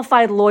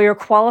qualified lawyer,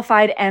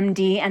 qualified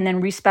MD, and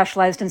then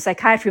respecialized in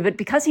psychiatry. But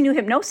because he knew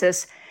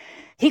hypnosis,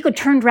 he could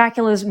turn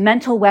Dracula's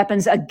mental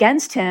weapons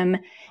against him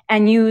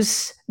and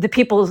use the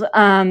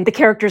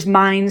characters'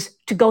 minds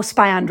to go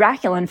spy on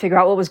Dracula and figure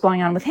out what was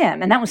going on with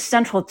him. And that was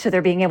central to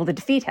their being able to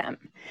defeat him.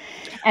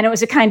 And it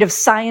was a kind of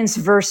science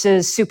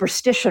versus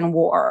superstition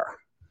war.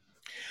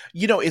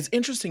 It's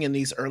interesting in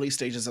these early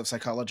stages of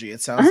psychology. It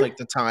sounds like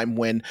the time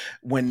when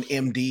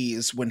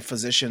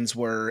physicians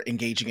were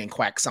engaging in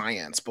quack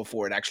science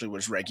before it actually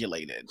was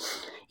regulated.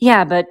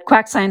 Yeah, but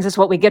quack science is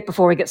what we get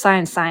before we get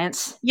science.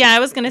 Yeah, I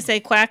was going to say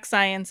quack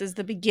science is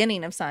the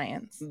beginning of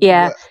science.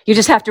 Yeah, you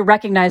just have to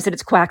recognize that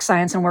it's quack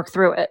science and work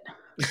through it.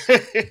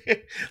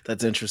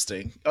 That's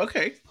interesting.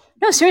 Okay.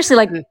 No, seriously,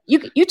 like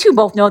you two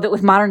both know that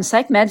with modern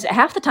psych meds,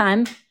 half the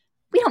time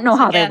we don't know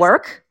how they Yes.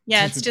 work.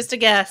 Yeah, it's just a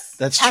guess.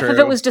 That's Half true. of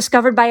it was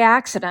discovered by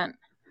accident.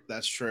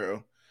 That's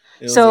true.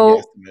 It was So-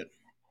 a guesstimate.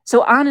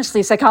 So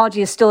honestly,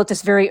 psychology is still at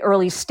this very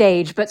early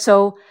stage. But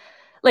so,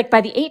 like by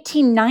the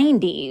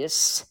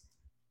 1890s,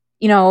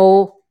 you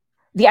know,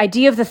 the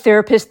idea of the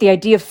therapist, the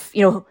idea of,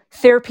 you know,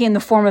 therapy in the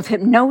form of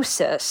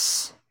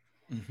hypnosis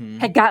Mhm.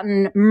 had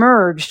gotten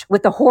merged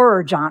with the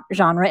horror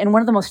genre in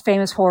one of the most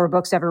famous horror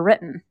books ever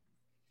written.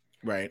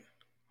 Right.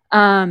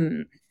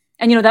 And,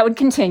 you know, that would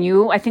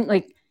continue. I think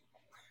like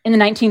in the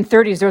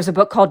 1930s, there was a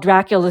book called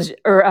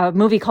a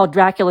movie called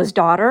Dracula's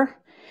Daughter,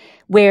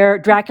 where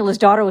Dracula's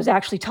daughter was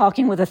actually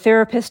talking with a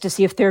therapist to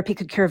see if therapy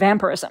could cure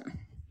vampirism.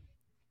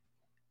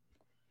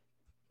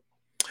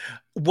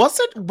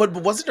 Wasn't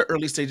the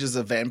early stages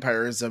of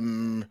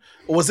vampirism?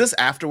 Was this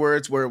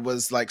afterwards where it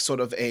was like sort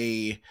of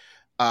a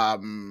oh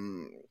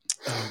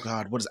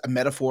God, what is it? A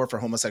metaphor for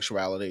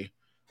homosexuality?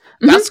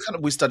 Mm-hmm. That's kind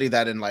of, we study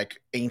that in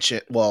like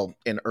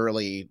in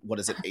early, what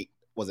is it?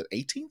 Was it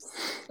 18th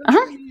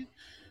century?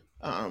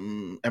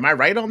 Am I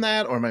right on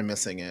that, or am I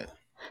missing it?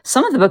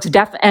 Some of the books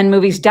and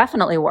movies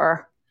definitely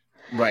were.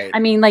 Right. I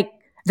mean, like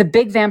the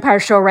big vampire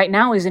show right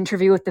now is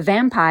Interview with the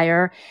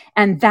Vampire,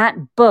 and that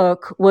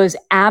book was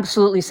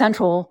absolutely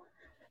central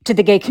to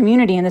the gay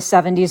community in the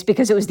 70s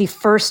because it was the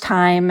first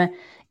time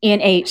in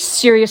a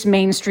serious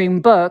mainstream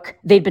book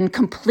they'd been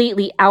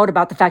completely out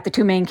about the fact the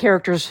two main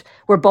characters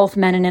were both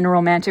men and in a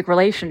romantic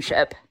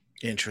relationship.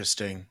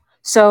 Interesting.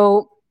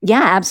 So,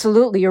 yeah,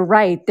 absolutely, you're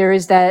right. There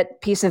is that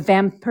piece of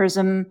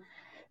vampirism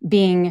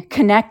being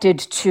connected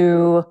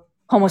to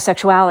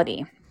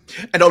homosexuality.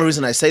 And the only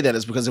reason I say that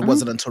is because it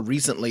wasn't until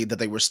recently that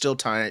they were still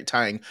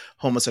tying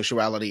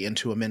homosexuality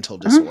into a mental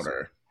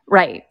disorder.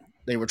 Right.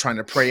 They were trying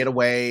to pray it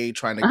away,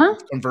 trying to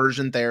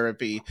conversion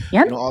therapy,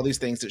 Yep. you know, all these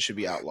things that should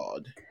be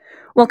outlawed.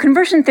 Well,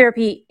 conversion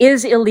therapy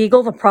is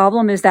illegal. The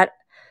problem is that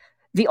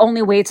the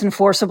only way it's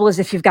enforceable is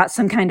if you've got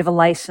some kind of a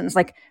license.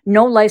 Like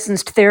no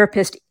licensed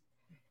therapist.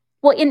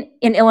 Well, in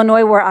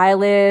Illinois where I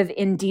live,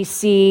 in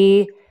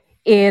DC,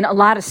 in a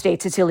lot of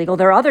states it's illegal.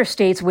 There are other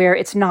states where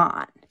it's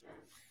not.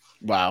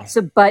 Wow.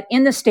 So, but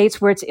in the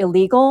states where it's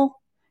illegal,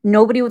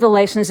 nobody with a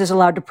license is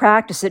allowed to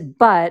practice it.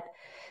 But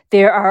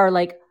there are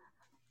like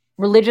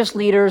religious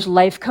leaders,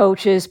 life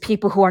coaches,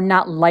 people who are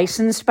not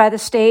licensed by the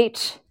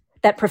state.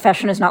 That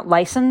profession is not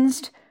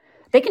licensed.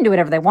 They can do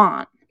whatever they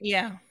want.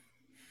 Yeah.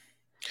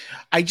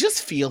 I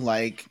just feel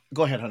like,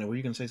 go ahead, honey. Were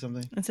you going to say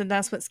something? And so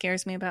that's what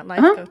scares me about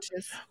life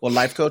coaches. Well,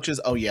 life coaches.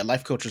 Oh yeah.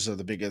 Life coaches are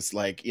the biggest,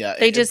 like, yeah.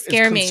 They just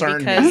scare me concerned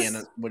because in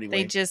a witty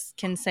they way. just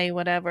can say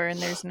whatever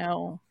and there's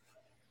no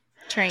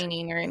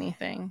training or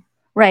anything.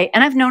 Right.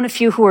 And I've known a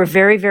few who are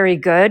very, very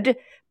good.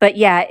 But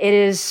yeah, it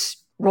is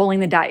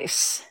rolling the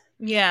dice.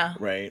 Yeah.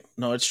 Right.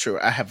 No, it's true.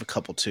 I have a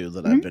couple too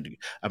that I've been.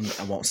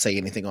 I won't say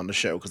anything on the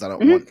show because I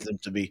don't want them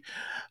to be.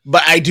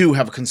 But I do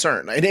have a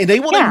concern, and they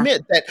will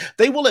admit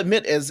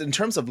that as in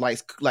terms of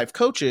life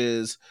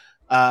coaches,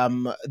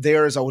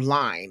 there's a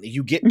line.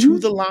 You get to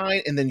the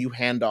line, and then you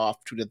hand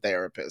off to the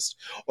therapist,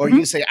 or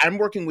you say, "I'm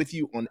working with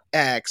you on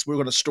X. We're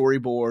going to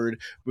storyboard.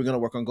 We're going to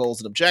work on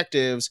goals and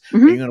objectives.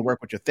 And you're going to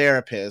work with your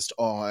therapist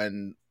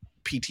on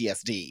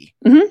PTSD."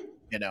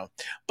 You know,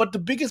 but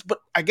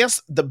I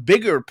guess the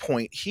bigger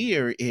point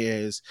here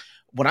is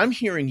what I'm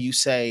hearing you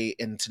say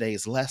in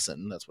today's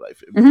lesson. That's what I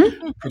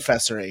feel,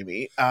 Professor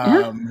Amy,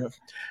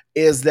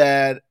 is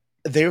that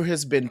there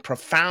has been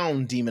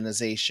profound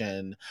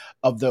demonization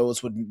of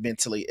those with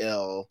mentally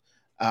ill,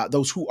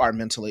 those who are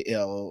mentally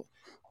ill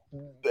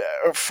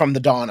from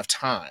the dawn of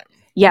time.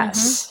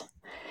 Yes.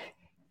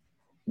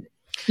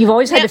 You've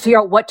always had to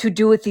figure out what to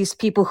do with these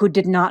people who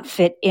did not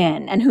fit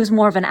in and who's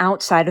more of an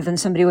outsider than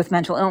somebody with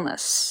mental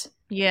illness.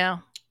 Yeah.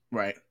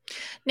 Right.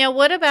 Now,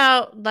 what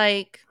about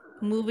like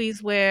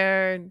movies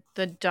where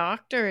the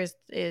doctor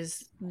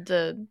is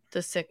the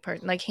sick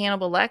person, like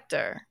Hannibal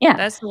Lecter? Yeah.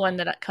 That's the one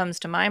that comes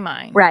to my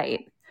mind.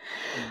 Right.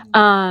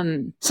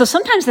 So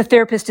sometimes the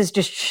therapist is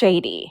just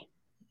shady.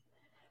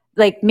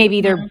 Like maybe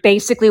they're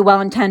basically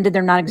well-intended.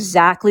 They're not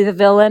exactly the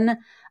villain.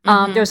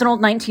 There was an old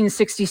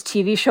 1960s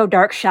TV show,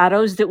 Dark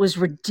Shadows, that was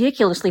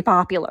ridiculously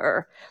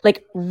popular.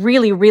 Like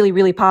really, really,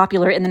 really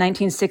popular in the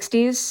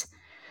 1960s.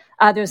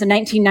 There was a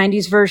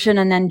 1990s version,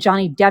 and then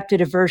Johnny Depp did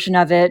a version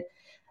of it.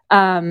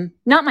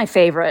 Not my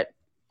favorite.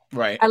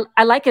 Right.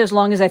 I like it as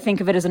long as I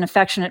think of it as an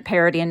affectionate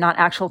parody and not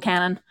actual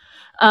canon.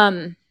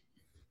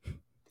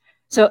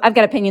 So I've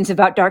got opinions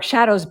about Dark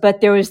Shadows,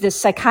 but there was this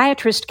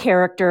psychiatrist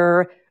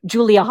character,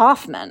 Julia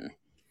Hoffman.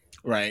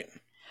 Right.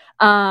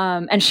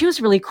 And she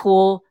was really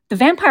cool. The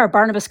vampire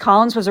Barnabas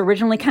Collins was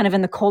originally kind of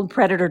in the cold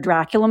predator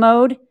Dracula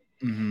mode.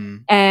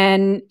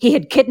 And he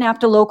had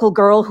kidnapped a local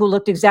girl who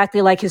looked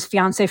exactly like his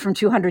fiance from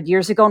 200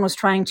 years ago and was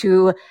trying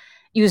to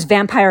use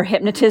vampire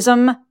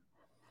hypnotism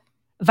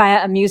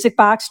via a music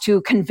box to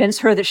convince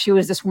her that she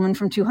was this woman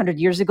from 200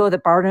 years ago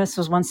that Barnabas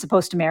was once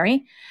supposed to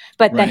marry.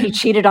 But then he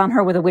cheated on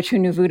her with a witch who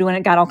knew voodoo and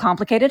it got all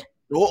complicated.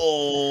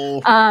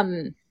 Oh.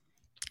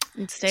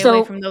 Stay So-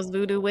 away from those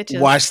voodoo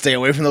witches. Why stay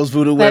away from those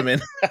voodoo But-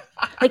 women?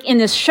 Like in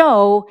this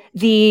show,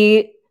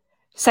 the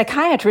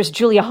psychiatrist,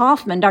 Julia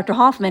Hoffman, Dr.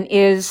 Hoffman,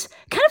 is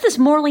kind of this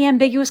morally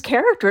ambiguous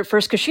character at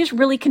first because she's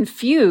really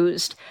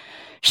confused.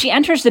 She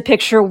enters the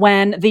picture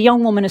when the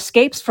young woman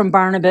escapes from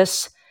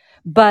Barnabas,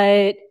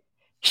 but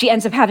she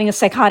ends up having a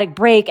psychotic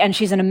break and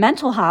she's in a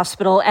mental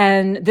hospital,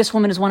 and this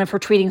woman is one of her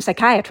treating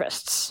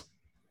psychiatrists.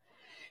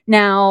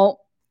 Now,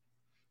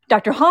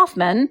 Dr.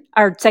 Hoffman,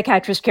 our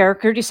psychiatrist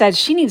character, decides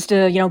she needs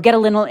to, get a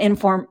little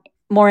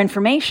more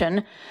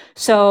information.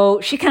 So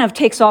she kind of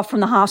takes off from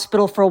the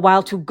hospital for a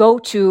while to go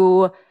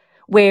to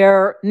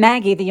where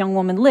Maggie, the young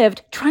woman,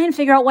 lived, try and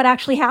figure out what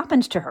actually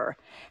happened to her.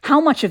 How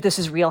much of this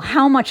is real?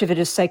 How much of it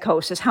is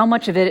psychosis? How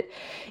much of it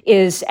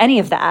is any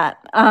of that?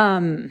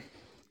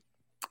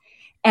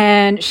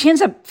 And she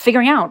ends up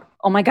figuring out,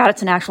 oh my God,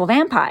 it's an actual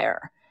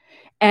vampire.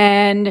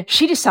 And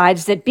she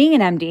decides that being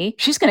an MD,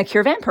 she's going to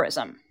cure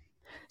vampirism.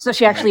 So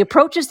she actually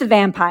approaches the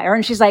vampire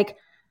and she's like,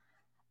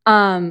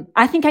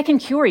 I think I can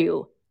cure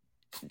you.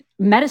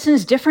 Medicine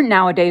is different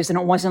nowadays than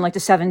it was in like the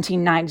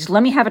 1790s.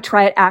 Let me have a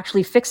try at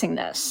actually fixing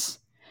this.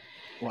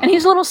 Wow. And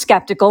he's a little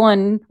skeptical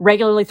and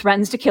regularly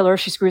threatens to kill her if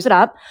she screws it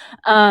up.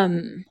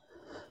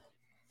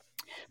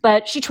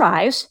 But she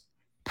tries.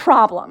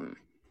 Problem.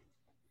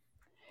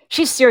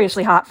 She's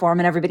seriously hot for him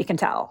and everybody can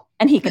tell.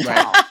 And he can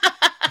tell.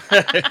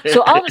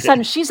 So all of a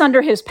sudden she's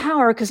under his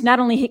power because not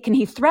only can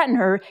he threaten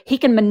her, he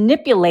can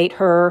manipulate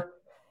her.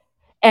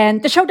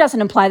 And the show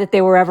doesn't imply that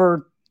they were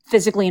ever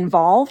physically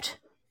involved,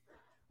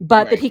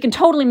 but that he can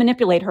totally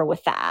manipulate her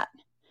with that.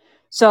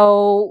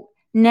 So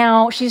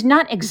now she's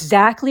not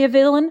exactly a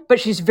villain, but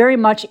she's very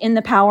much in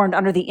the power and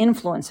under the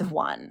influence of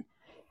one.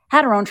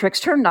 Had her own tricks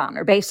turned on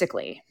her,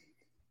 basically.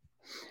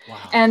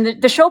 Wow.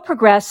 And the show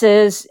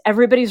progresses.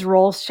 Everybody's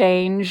roles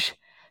change.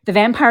 The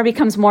vampire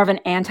becomes more of an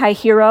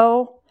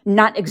anti-hero,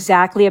 not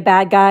exactly a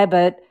bad guy,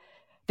 but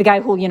the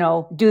guy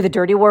who'll, do the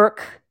dirty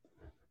work,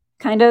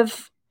 kind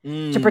of.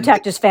 To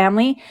protect his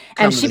family.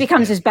 And she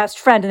becomes his best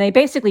friend. And they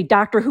basically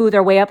Doctor Who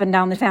their way up and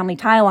down the family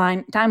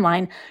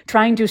timeline,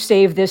 trying to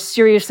save this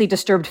seriously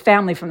disturbed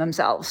family from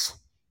themselves.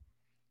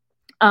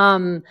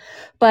 But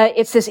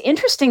it's this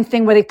interesting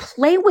thing where they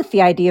play with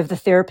the idea of the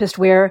therapist,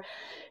 where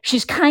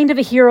she's kind of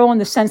a hero in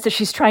the sense that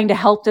she's trying to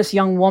help this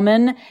young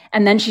woman,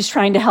 and then she's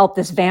trying to help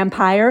this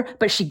vampire,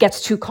 but she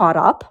gets too caught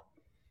up.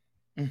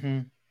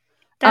 Mm-hmm.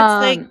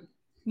 That's like...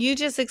 You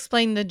just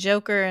explained the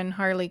Joker and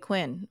Harley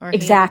Quinn. Or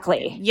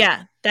exactly.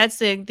 Yeah, that's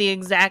the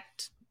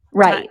exact...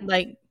 Right.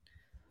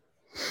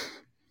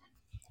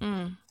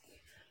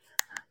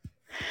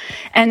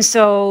 And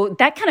so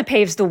that kind of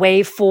paves the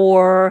way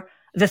for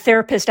the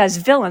therapist as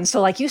villain. So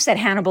like you said,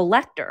 Hannibal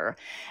Lecter.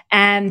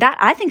 And that,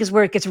 I think, is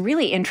where it gets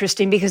really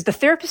interesting, because the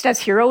therapist as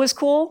hero is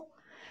cool,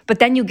 but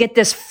then you get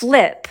this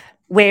flip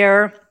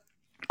where,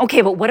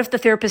 okay, but what if the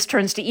therapist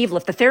turns to evil?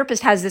 If the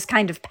therapist has this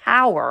kind of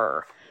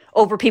power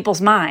over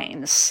people's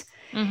minds,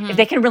 if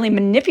they can really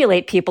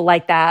manipulate people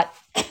like that.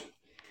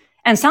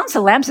 And Silence of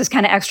the Lambs is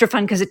kind of extra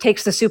fun because it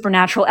takes the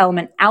supernatural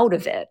element out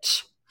of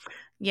it.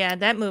 Yeah,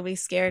 that movie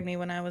scared me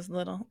when I was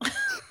little.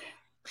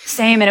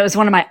 Same, and it was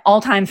one of my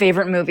all-time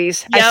favorite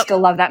movies. Yep. I still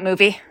love that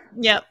movie.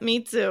 Yep,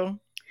 me too.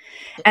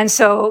 And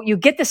so you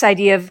get this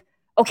idea of,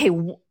 okay,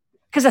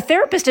 because a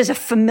therapist is a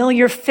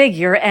familiar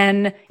figure,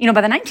 and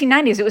by the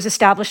 1990s, it was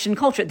established in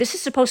culture. This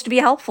is supposed to be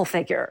a helpful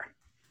figure.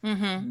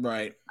 Mm-hmm.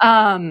 Right.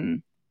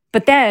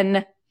 But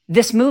then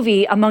this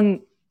movie, among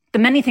the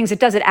many things it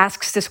does, it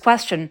asks this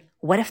question: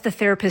 what if the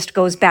therapist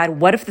goes bad?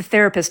 What if the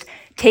therapist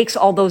takes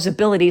all those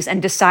abilities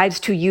and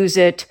decides to use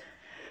it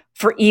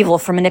for evil,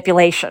 for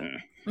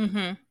manipulation?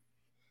 Mm-hmm.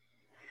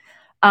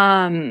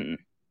 And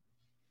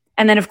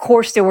then, of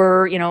course, there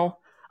were,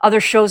 other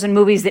shows and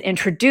movies that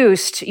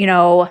introduced,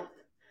 evil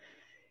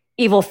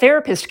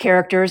therapist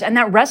characters, and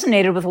that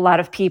resonated with a lot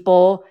of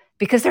people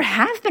because there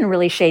have been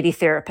really shady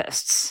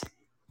therapists.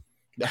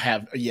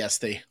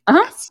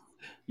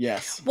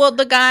 Yes. Well,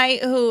 the guy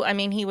who,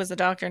 he was a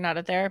doctor, not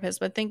a therapist,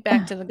 but think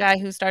back to the guy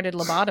who started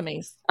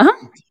lobotomies.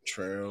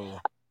 True.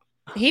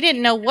 He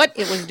didn't know what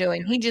it was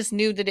doing. He just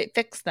knew that it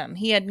fixed them.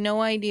 He had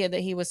no idea that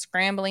he was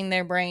scrambling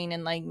their brain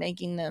and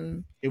making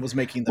them. It was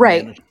making them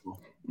manageable.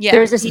 Yeah.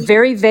 There's this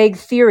very vague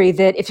theory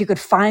that if you could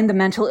find the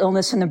mental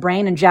illness in the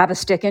brain and jab a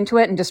stick into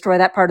it and destroy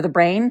that part of the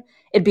brain,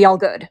 it'd be all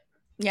good.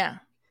 Yeah.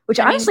 Which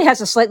honestly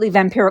has a slightly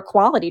vampiric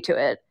quality to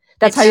it.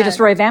 That's how you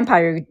destroy a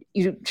vampire.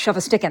 You shove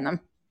a stick in them.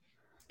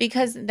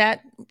 Because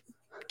that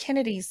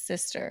Kennedy's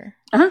sister.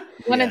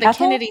 One of the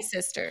Ethel? Kennedy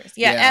sisters.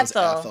 Yeah,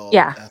 Ethel.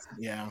 Yeah.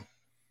 Yeah.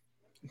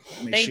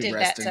 They did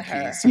that to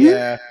her. Mm-hmm.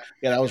 Yeah,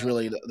 that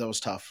was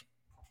tough.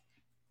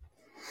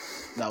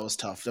 That was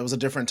tough. That was a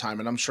different time,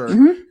 and I'm sure,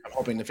 I'm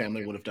hoping the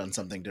family would have done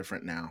something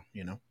different now,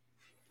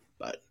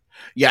 But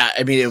yeah,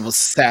 it was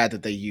sad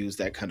that they used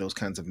those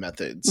kinds of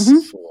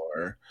methods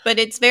for. But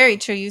it's very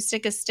true. You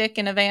stick a stick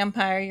in a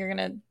vampire, you're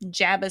gonna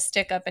jab a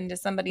stick up into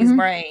somebody's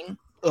brain.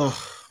 Ugh.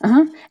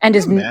 And Can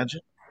you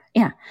imagine?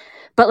 Yeah,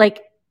 but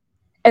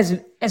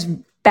as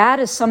bad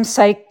as some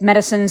psych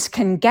medicines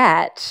can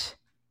get,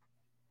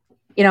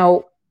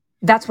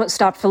 That's what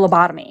stopped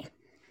phlebotomy.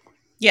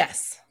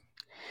 Yes.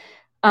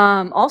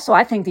 Also,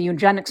 I think the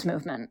eugenics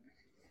movement.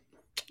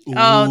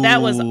 Oh,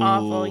 that was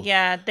awful. Ooh.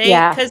 Yeah.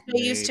 Yeah. Because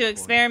they used to Great point.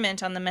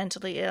 experiment on the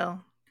mentally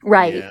ill.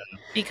 Right. Yeah.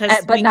 Because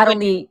But we not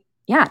couldn't-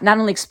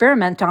 only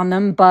experiment on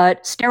them,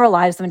 but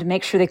sterilize them to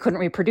make sure they couldn't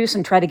reproduce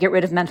and try to get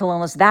rid of mental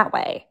illness that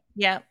way.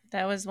 Yeah,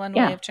 that was one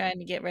Yeah. way of trying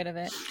to get rid of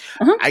it.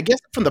 I guess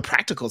from the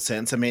practical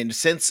sense, I mean,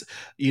 since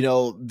I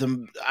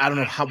don't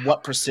know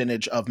what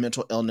percentage of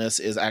mental illness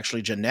is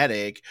actually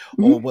genetic,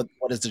 or what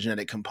is the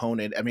genetic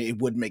component. I mean, it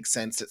would make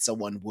sense that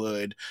someone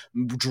would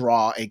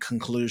draw a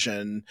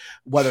conclusion,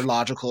 whether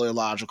logical,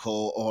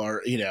 illogical,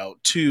 or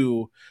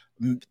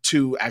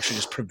to actually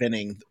just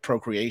preventing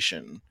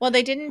procreation. Well,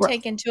 they didn't Right.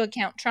 take into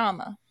account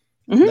trauma.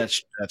 Mhm.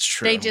 That's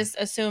true. They just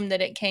assumed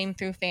that it came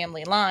through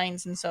family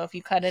lines, and so if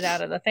you cut it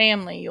out of the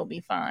family, you'll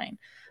be fine.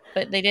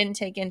 But they didn't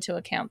take into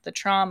account the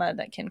trauma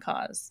that can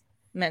cause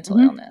mental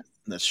illness.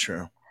 That's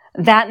true.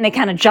 That, and they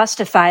kind of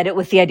justified it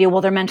with the idea,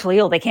 well, they're mentally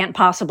ill. They can't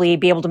possibly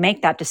be able to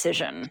make that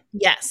decision,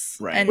 Yes,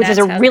 Right. and which is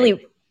that's a how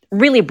really,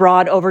 really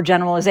broad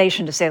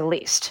overgeneralization, to say the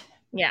least.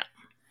 yeah.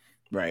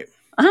 Right.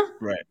 Uh-huh.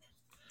 Right.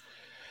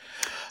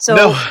 So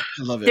No, I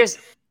love it.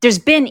 there's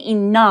been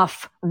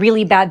enough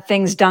really bad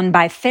things done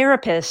by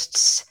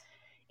therapists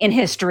in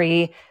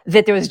history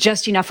that there was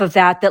just enough of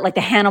that like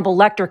the Hannibal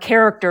Lecter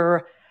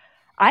character,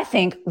 I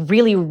think,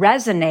 really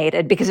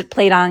resonated because it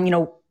played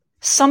on,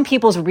 some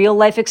people's real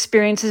life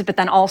experiences, but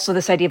then also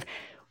this idea of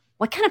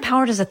what kind of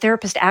power does a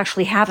therapist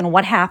actually have and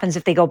what happens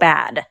if they go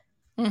bad?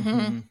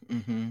 And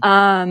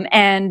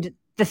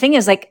the thing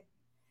is, like,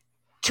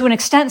 to an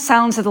extent,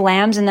 Silence of the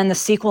Lambs and then the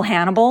sequel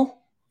Hannibal,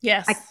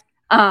 Yes.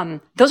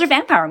 those are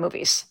vampire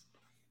movies.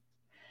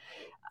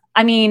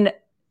 I mean,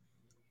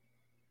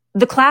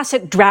 the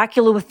classic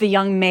Dracula with the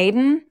young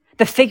maiden,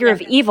 the figure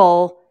of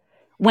evil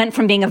went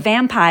from being a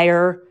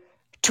vampire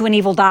to an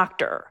evil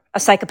doctor, a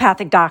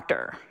psychopathic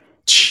doctor.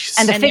 Jeez.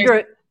 And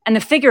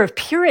the figure of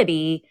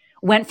purity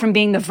went from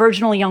being the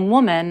virginal young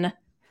woman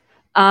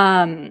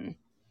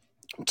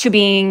to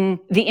being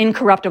the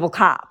incorruptible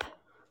cop.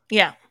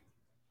 Yeah.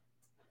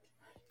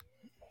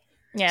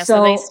 Yeah,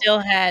 so they So- still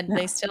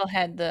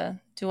had the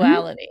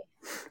duality.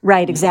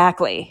 Right,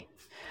 exactly.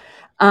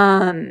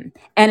 And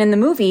in the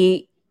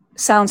movie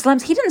Silence of the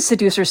Lambs, he didn't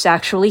seduce her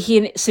sexually.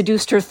 He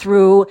seduced her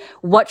through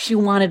what she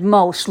wanted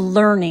most,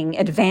 learning,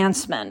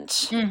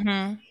 advancement,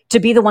 to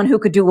be the one who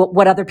could do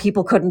what other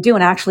people couldn't do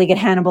and actually get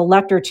Hannibal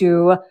Lecter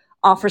to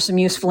offer some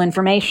useful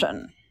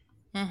information.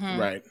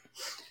 Right.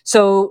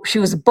 So she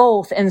was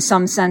both, in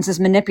some senses,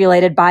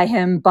 manipulated by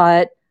him,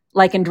 but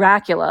like in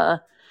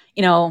Dracula,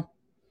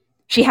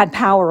 she had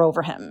power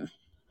over him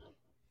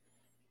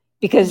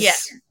because Yeah.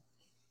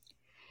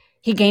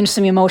 he gained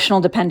some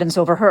emotional dependence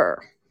over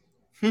her.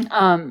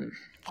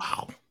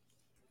 Wow.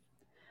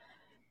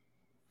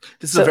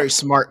 This is a very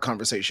smart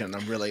conversation. I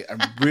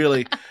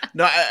really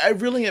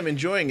am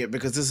enjoying it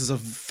because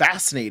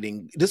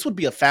this would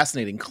be a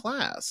fascinating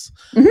class.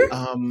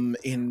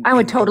 I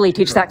would totally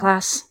teach that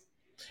class.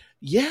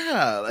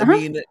 Yeah. I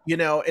mean,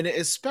 and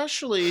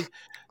especially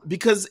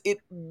because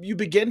you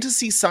begin to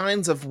see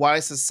signs of why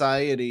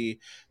society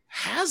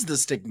has the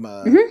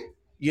stigma.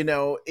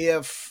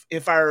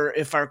 If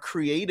our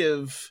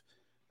creative,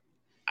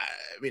 I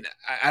mean,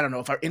 I don't know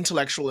if our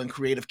intellectual and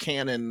creative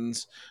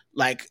canons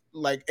like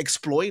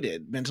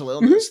exploited mental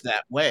illness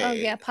that way. Oh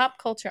yeah, pop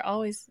culture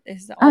always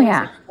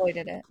yeah.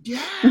 exploited it. Yeah,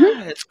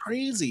 it's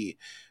crazy.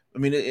 I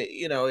mean,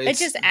 It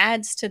just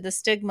adds to the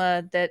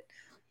stigma that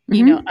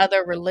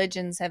other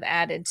religions have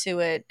added to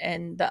it,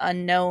 and the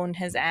unknown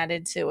has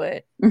added to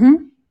it.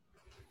 And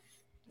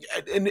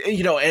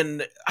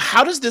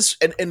how does this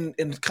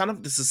and kind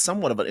of, this is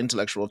somewhat of an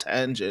intellectual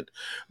tangent,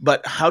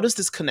 but how does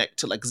this connect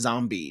to like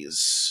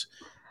zombies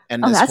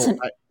and this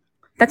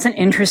that's an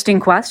interesting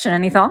question.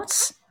 Any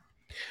thoughts?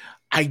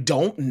 I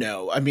don't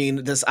know. I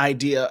mean, this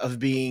idea of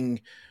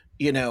being,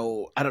 I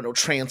don't know,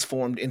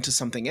 transformed into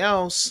something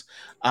else,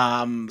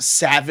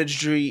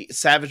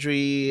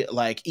 savagery,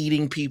 like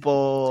eating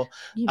people.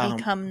 You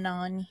become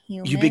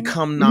non-human. You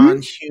become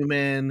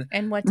non-human.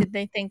 And what did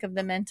they think of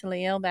the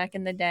mentally ill back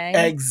in the day?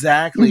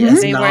 Exactly.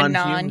 As They were non-human.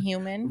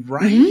 non-human.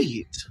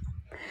 Right.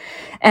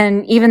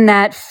 And even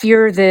that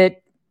fear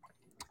that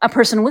a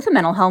person with a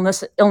mental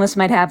illness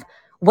might have,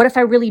 what if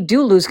I really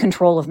do lose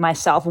control of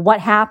myself? What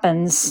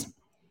happens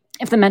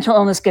if the mental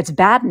illness gets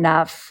bad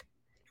enough?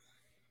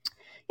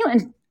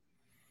 And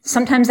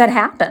sometimes that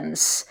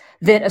happens,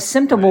 that a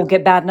symptom will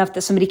get bad enough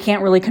that somebody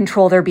can't really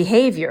control their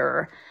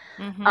behavior.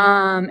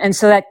 And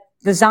so that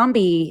the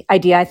zombie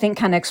idea, I think,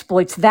 kind of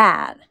exploits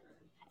that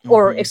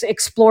or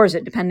explores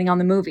it, depending on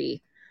the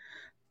movie,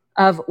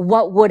 of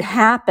what would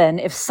happen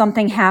if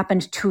something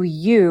happened to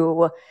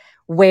you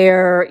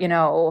where,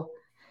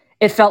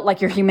 it felt like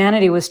your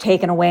humanity was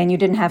taken away and you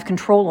didn't have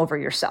control over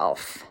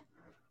yourself.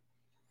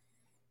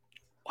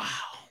 Wow.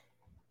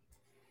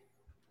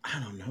 I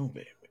don't know,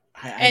 baby.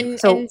 And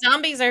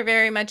zombies are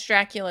very much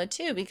Dracula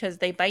too, because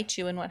they bite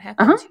you, and what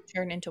happens? You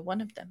turn into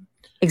one of them.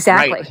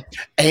 Exactly. Right.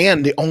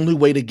 And the only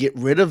way to get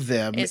rid of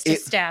them is to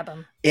stab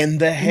them in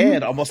the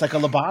head, almost like a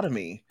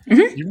lobotomy.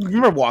 You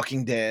remember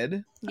Walking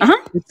Dead?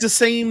 It's the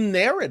same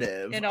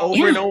narrative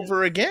over and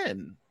over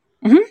again.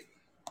 Did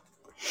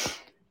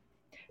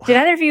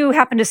either of you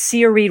happen to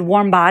see or read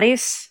Warm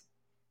Bodies?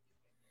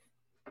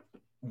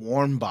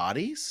 Warm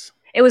Bodies?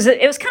 It was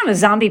kind of a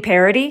zombie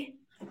parody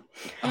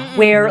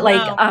where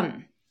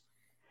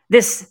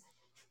this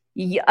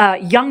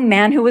young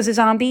man who was a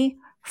zombie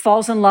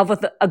falls in love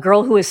with a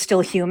girl who is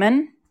still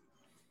human.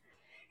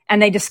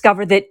 And they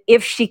discover that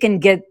if she can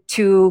get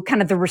to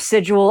kind of the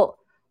residual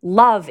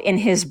love in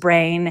his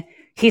brain,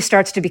 he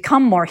starts to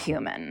become more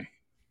human.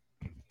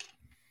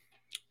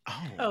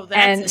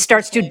 And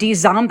starts to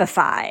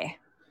de-zombify.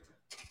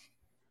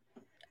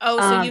 Oh,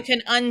 so you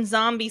can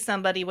unzombie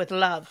somebody with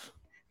love.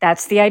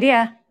 That's the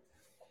idea.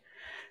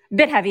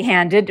 Bit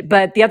heavy-handed,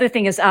 but the other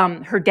thing is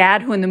her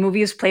dad, who in the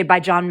movie is played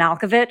by John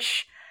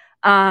Malkovich,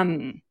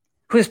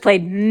 who's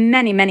played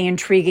many, many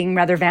intriguing,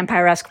 rather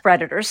vampire-esque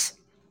predators.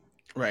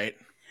 Right.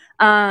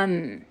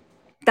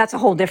 That's a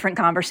whole different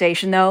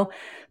conversation, though.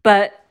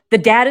 But the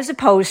dad is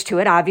opposed to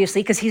it,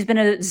 obviously, because he's been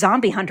a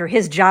zombie hunter.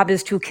 His job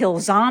is to kill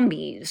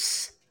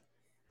zombies.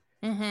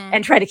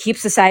 And try to keep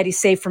society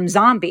safe from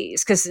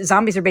zombies, because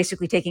zombies are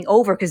basically taking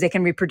over because they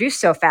can reproduce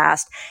so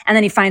fast. And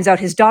then he finds out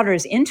his daughter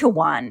is into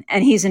one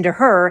and he's into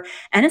her.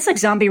 And it's like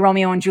zombie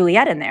Romeo and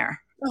Juliet in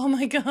there. Oh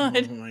my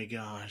God. Oh my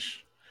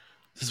gosh.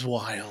 This is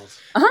wild.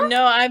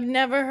 No, I've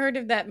never heard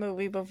of that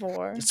movie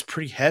before. It's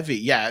pretty heavy.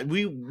 Yeah,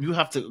 we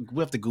have to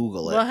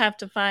Google it. We'll have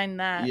to find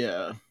that.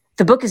 Yeah.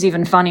 The book is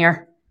even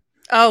funnier.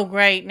 Oh,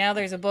 great. Now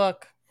there's a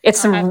book.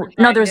 There's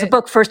a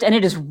book first, and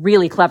it is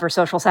really clever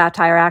social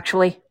satire,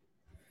 actually.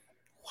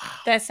 Wow.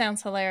 That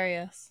sounds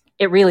hilarious.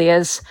 It really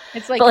is.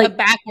 It's like a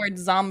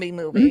backwards zombie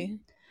movie.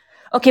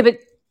 Okay, but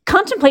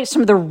contemplate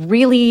some of the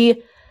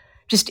really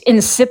just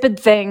insipid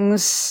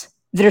things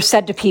that are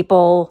said to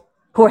people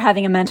who are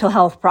having a mental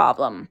health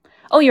problem.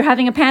 Oh, you're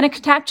having a panic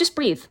attack? Just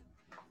breathe.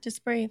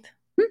 Just breathe.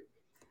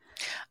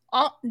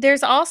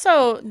 There's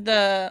also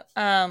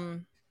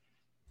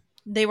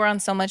they were on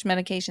so much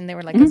medication, they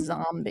were like a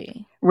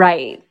zombie.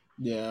 Right.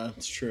 Yeah,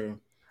 it's true.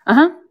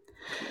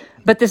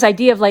 But this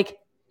idea of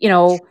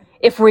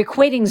if we're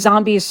equating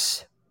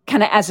zombies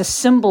kind of as a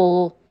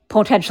symbol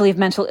potentially of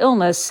mental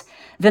illness,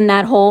 then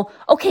that whole,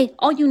 okay,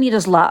 all you need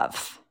is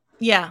love.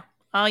 Yeah.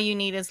 All you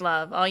need is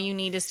love. All you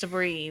need is to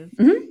breathe.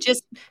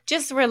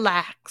 Just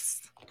relax.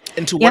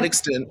 And to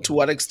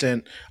what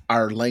extent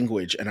our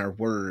language and our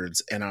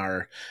words and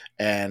our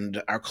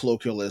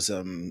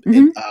colloquialism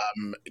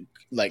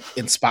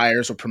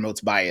inspires or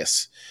promotes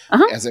bias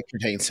as it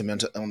pertains to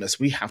mental illness.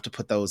 We have to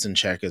put those in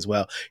check as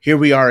well. Here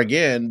we are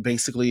again,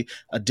 basically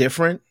a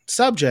different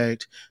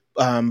subject,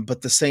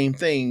 but the same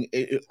thing.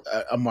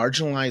 A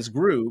marginalized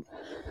group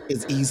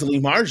is easily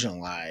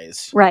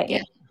marginalized. Right.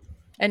 Yeah.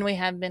 And we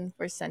have been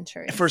for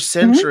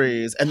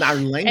centuries. And our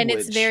language. And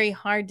it's very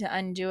hard to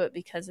undo it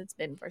because it's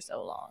been for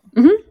so long.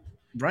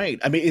 Right.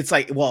 I mean, it's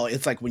like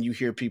when you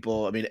hear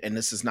people, I mean, and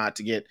this is not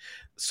to get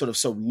sort of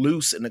so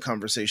loose in the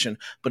conversation,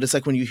 but it's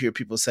like when you hear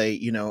people say,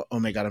 oh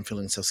my God, I'm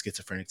feeling so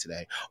schizophrenic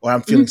today, or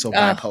I'm feeling so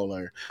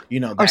bipolar,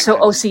 or so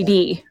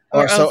OCD.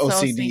 Or so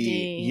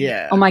OCD.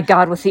 Yeah. Oh my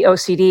God, with the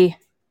OCD.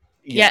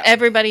 Yeah,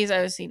 everybody's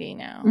OCD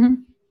now.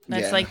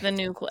 That's like the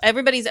new cool.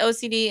 Everybody's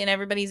OCD and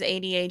everybody's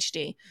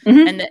ADHD,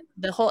 and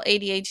the whole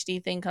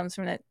ADHD thing comes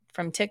from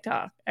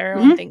TikTok.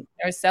 Everyone think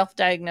they're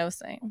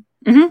self-diagnosing,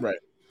 right?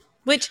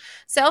 Which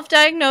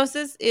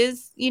self-diagnosis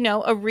is,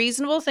 a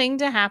reasonable thing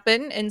to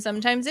happen, and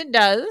sometimes it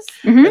does.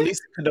 At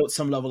least it connotes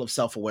some level of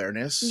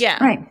self-awareness.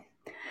 Yeah, right.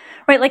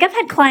 Like I've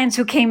had clients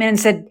who came in and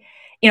said,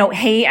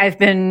 hey,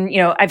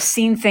 I've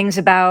seen things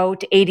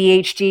about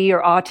ADHD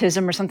or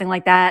autism or something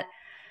like that,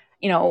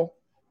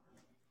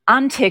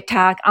 on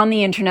TikTok, on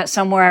the internet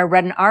somewhere. I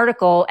read an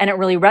article and it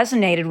really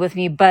resonated with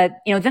me. But,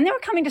 then they were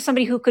coming to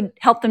somebody who could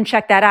help them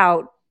check that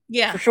out.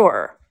 Yeah. For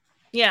sure.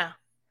 Yeah.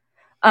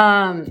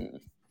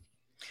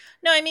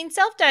 No, I mean,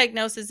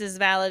 self-diagnosis is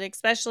valid,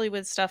 especially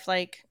with stuff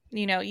like,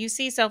 you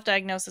see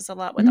self-diagnosis a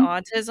lot with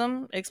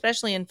autism,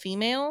 especially in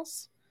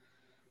females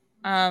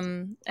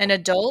and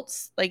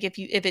adults. Like if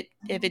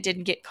it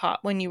didn't get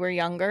caught when you were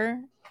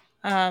younger,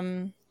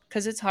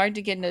 because it's hard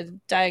to get a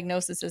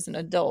diagnosis as an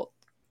adult.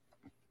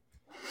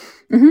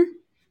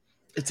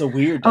 It's a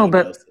weird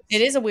diagnosis.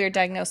 It is a weird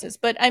diagnosis.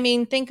 But I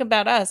mean, think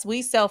about us.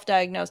 We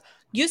self-diagnose.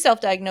 You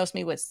self-diagnosed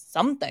me with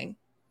something.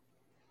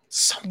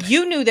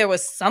 You knew there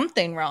was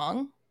something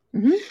wrong.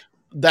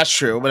 That's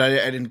true, but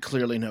I didn't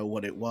clearly know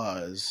what it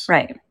was.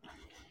 Right.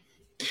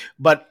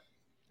 But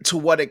to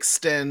what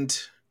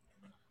extent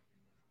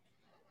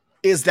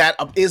is that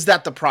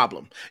the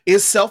problem?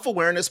 Is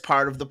self-awareness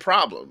part of the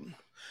problem?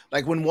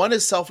 Like when one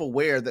is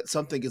self-aware that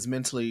something is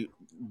mentally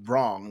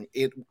wrong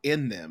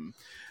in them,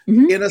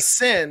 in a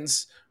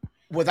sense,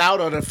 without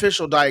an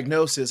official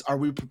diagnosis, are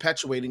we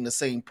perpetuating the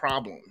same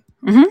problem?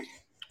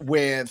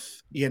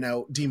 with,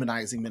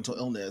 demonizing mental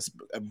illness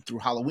through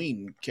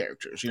Halloween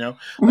characters,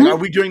 Mm-hmm. Like, are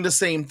we doing the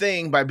same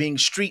thing by being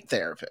street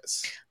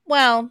therapists?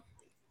 Well,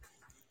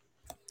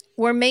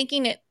 we're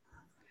making it,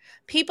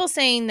 people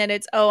saying that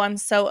it's, oh, I'm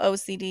so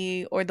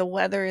OCD or the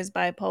weather is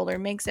bipolar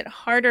makes it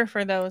harder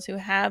for those who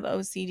have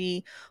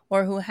OCD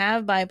or who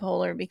have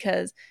bipolar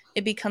because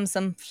it becomes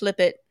some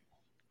flippant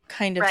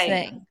kind of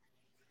thing.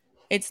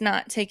 It's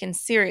not taken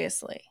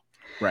seriously.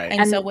 Right.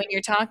 And so when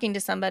you're talking to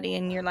somebody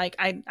and you're like,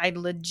 I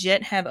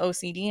legit have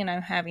OCD and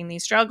I'm having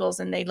these struggles,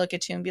 and they look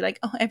at you and be like,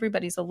 oh,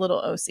 everybody's a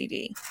little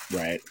OCD.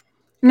 Right.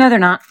 No, they're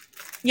not.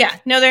 Yeah,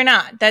 no, they're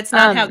not. That's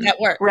not how that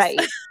works. Right.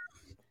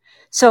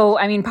 So,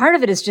 I mean, part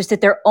of it is just that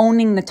they're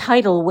owning the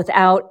title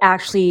without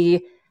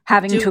actually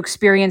having to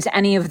experience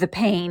any of the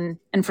pain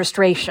and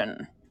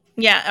frustration.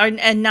 Yeah,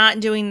 and not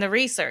doing the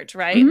research,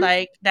 right? Mm-hmm.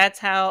 Like, that's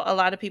how a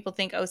lot of people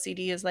think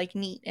OCD is like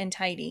neat and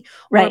tidy.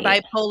 Right. Or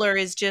bipolar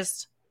is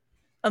just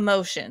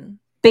emotion.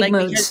 Big like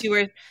moods.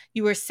 Because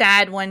you were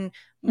sad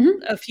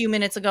a few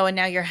minutes ago and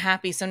now you're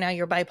happy, so now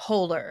you're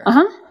bipolar.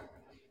 I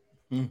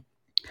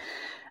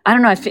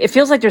don't know. It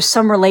feels like there's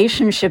some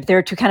relationship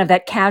there to kind of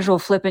that casual,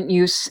 flippant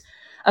use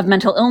of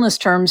mental illness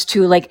terms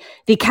to like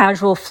the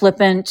casual,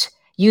 flippant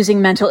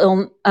using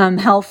mental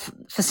health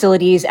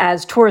facilities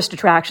as tourist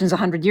attractions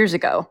 100 years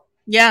ago.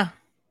 Yeah.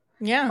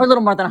 Yeah. Or a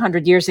little more than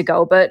 100 years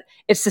ago, but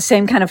it's the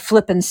same kind of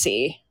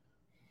flippancy.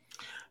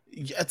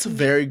 Yeah, that's a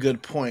very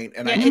good point.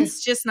 And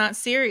it's just not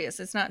serious.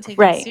 It's not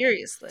taken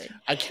seriously.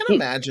 I can't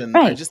imagine.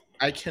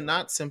 I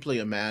cannot simply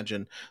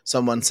imagine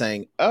someone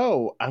saying,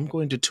 "Oh, I'm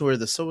going to tour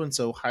the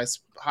so-and-so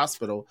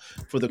hospital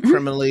for the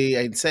criminally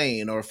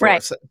insane or for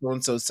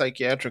so-and-so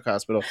psychiatric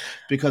hospital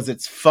because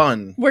it's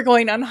fun. We're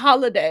going on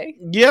holiday."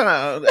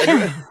 Yeah.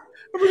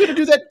 We're going to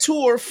do that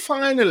tour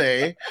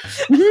finally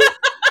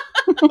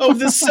of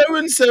the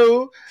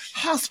so-and-so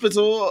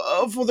hospital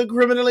for the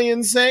criminally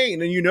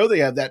insane. And they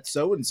have that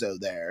so-and-so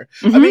there.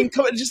 I mean,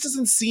 it just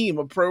doesn't seem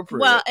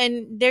appropriate. Well,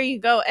 and there you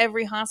go.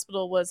 Every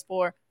hospital was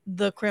for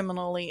the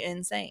criminally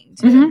insane.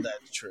 Yeah,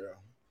 that's true.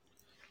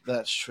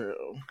 That's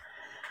true.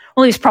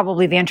 Well, at least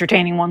probably the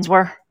entertaining ones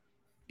were.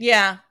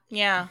 Yeah,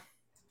 yeah.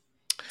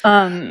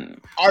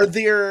 Are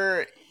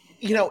there,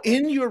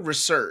 in your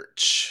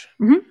research,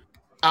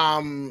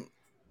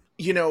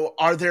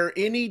 are there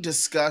any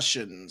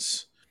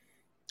discussions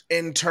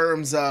in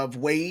terms of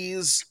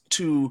ways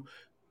to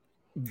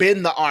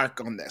bend the arc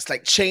on this?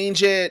 Like,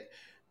 change it,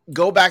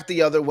 go back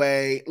the other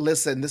way.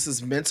 Listen, this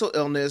is mental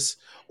illness,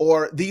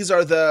 or these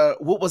are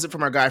what was it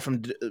from our guy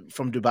from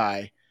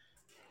Dubai?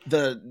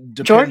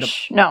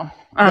 George? No.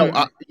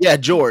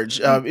 George.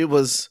 It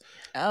was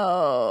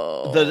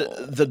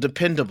the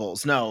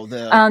Dependables. No,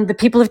 the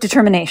people of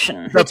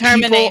determination. The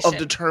people of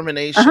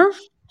determination.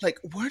 Like,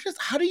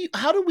 how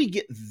do we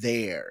get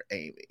there,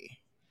 Amy?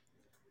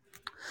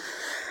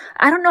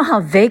 I don't know how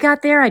they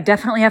got there. I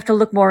definitely have to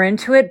look more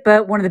into it.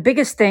 But one of the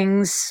biggest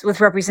things with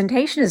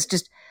representation is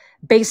just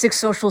basic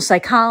social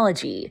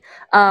psychology,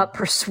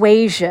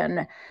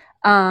 persuasion,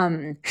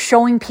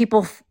 showing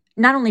people,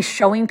 not only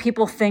showing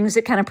people things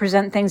that kind of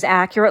present things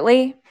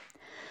accurately,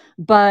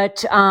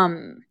 but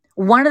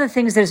one of the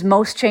things that has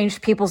most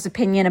changed people's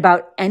opinion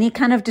about any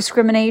kind of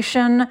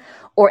discrimination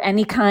or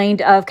any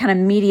kind of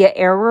media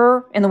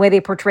error in the way they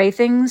portray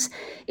things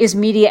is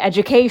media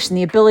education,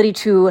 the ability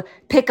to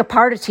pick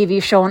apart a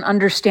TV show and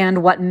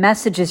understand what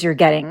messages you're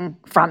getting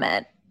from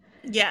it.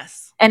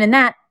 Yes. And in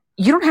that,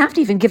 you don't have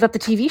to even give up the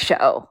TV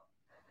show.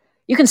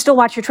 You can still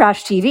watch your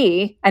trash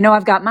TV. I know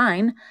I've got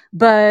mine,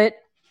 but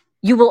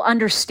you will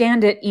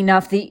understand it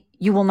enough that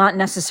you will not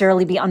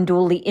necessarily be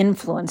unduly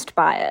influenced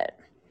by it.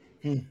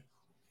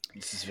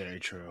 This is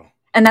very true.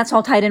 And that's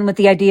all tied in with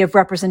the idea of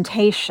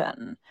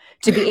representation.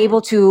 To be able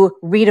to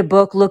read a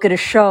book, look at a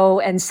show,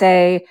 and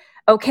say,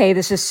 okay,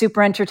 this is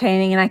super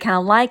entertaining and I kind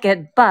of like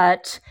it,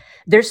 but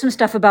there's some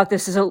stuff about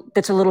this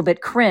that's a little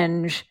bit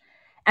cringe,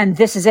 and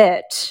this is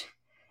it.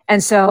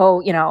 And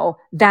so,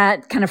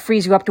 that kind of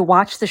frees you up to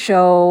watch the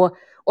show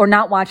or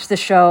not watch the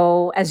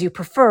show as you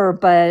prefer,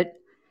 but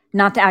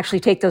not to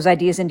actually take those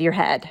ideas into your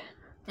head.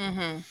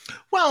 Mm-hmm.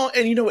 Well,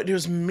 and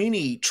there's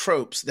many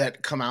tropes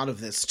that come out of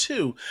this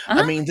too.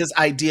 I mean, this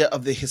idea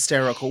of the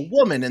hysterical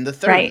woman in the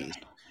 30s. Right.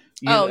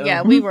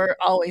 Yeah, we were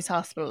always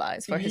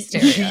hospitalized for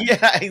hysteria.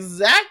 Yeah,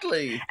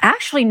 exactly.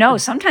 Actually, no.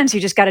 Sometimes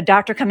you just got a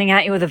doctor coming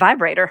at you with a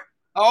vibrator.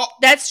 Oh,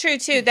 that's true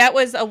too. That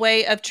was a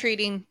way of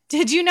treating.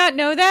 Did you not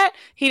know that?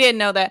 He didn't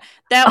know that.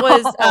 That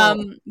was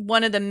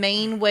one of the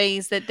main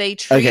ways that they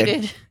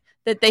treated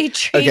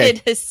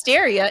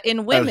hysteria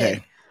in women.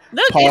 Okay.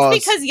 Look, Pause.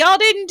 It's because y'all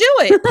didn't do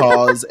it.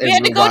 Pause. We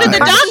had to go to the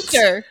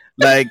doctor.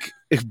 Like,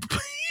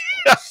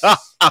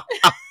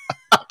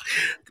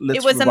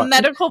 it was a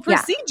medical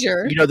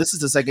procedure. This is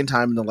the second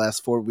time in the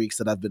last 4 weeks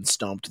that I've been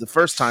stumped. The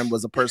first time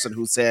was a person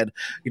who said,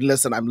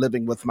 listen, I'm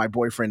living with my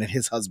boyfriend and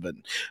his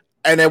husband.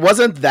 And it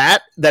wasn't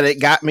that it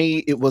got me.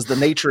 It was the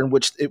nature in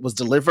which it was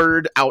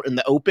delivered out in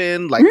the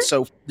open, like,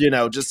 so,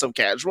 just so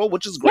casual,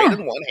 which is great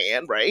in one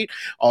hand, right?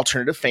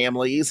 Alternative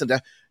families and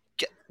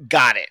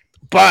got it.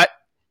 But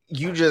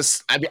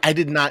I mean, I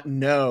did not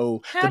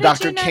know How the did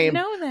doctor you not came.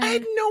 know that? I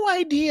had no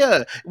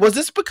idea. Was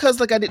this because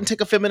like I didn't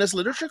take a feminist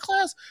literature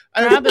class?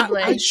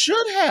 Probably. I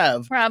should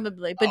have.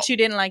 Probably, but you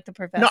didn't like the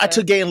professor. No, I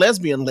took gay and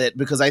lesbian lit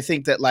because I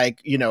think that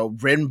like, you know,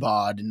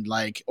 Rimbaud and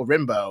like or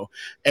Rimbaud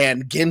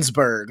and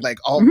Ginsberg, like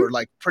all were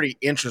like pretty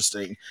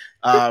interesting.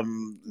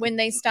 When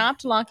they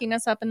stopped locking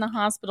us up in the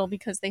hospital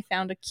because they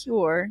found a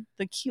cure,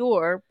 the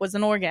cure was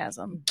an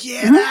orgasm.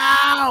 Get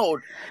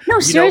out. No,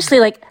 seriously,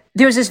 like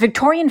there's this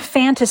Victorian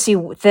fantasy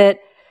that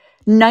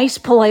nice,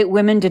 polite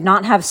women did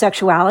not have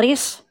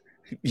sexualities.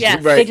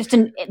 Yes. Right.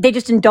 They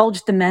just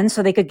indulged the men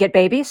so they could get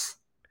babies.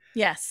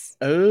 Yes.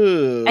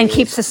 Oh. And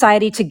keep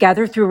society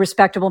together through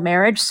respectable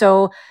marriage.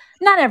 So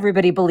not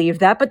everybody believed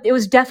that, but it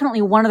was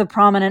definitely one of the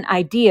prominent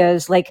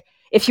ideas. Like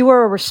if you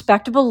were a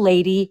respectable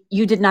lady,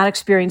 you did not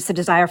experience the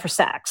desire for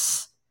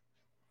sex.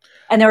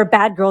 And there were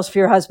bad girls for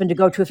your husband to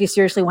go to if you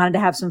seriously wanted to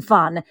have some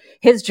fun.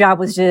 His job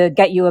was to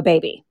get you a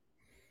baby.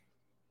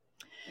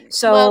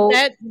 So well,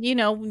 that, you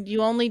know,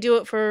 you only do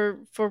it for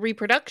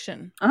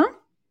reproduction.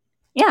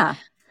 Yeah.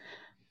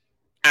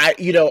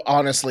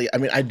 Honestly, I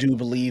mean, I do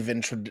believe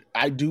in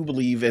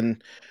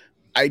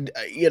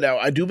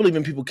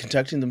people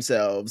conducting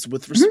themselves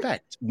with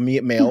respect,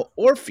 male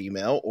or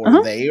female,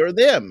 or they or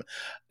them.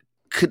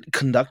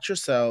 Conduct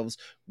yourselves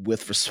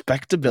with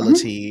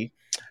respectability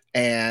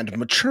and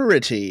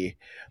maturity.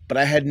 But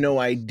I had no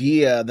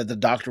idea that the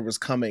doctor was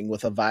coming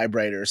with a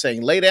vibrator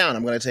saying, lay down,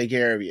 I'm going to take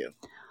care of you.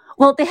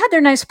 Well, they had their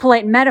nice,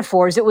 polite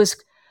metaphors. It was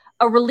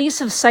a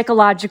release of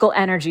psychological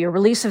energy, a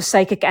release of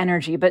psychic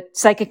energy, but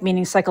psychic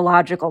meaning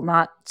psychological,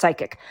 not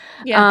psychic.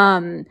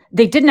 Yeah.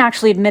 They didn't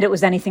actually admit it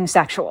was anything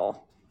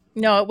sexual.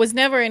 No, it was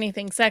never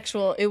anything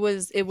sexual. It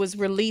was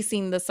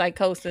releasing the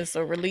psychosis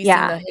or releasing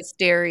the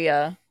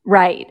hysteria.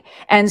 Right.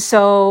 And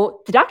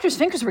so the doctor's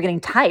fingers were getting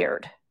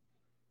tired,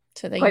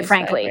 So they quite used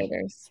frankly.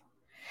 vibrators.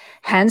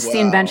 Hence the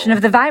invention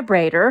of the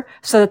vibrator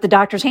so that the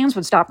doctor's hands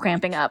would stop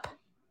cramping up.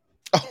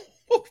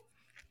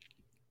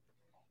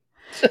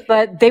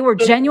 But they were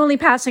genuinely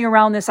passing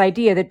around this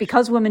idea that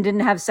because women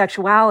didn't have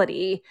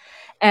sexuality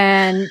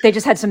and they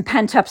just had some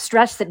pent up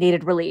stress that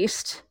needed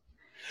released,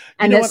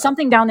 and that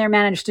something down there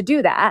managed to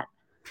do that.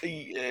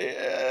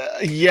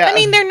 Yeah. I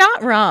mean, they're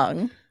not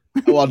wrong.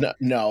 Well,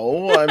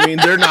 no. I mean,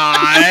 they're not.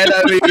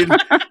 I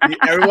mean,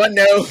 everyone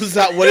knows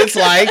what it's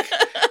like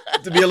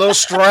to be a little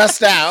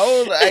stressed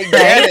out. I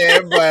get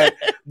it, but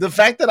the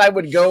fact that we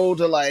would go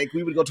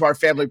to our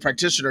family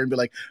practitioner and be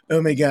like,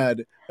 oh my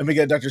God,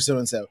 Dr.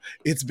 So-and-so,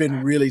 it's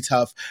been really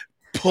tough.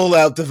 Pull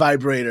out the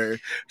vibrator.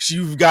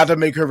 You've got to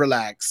make her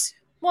relax.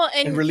 Well,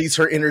 and release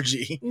her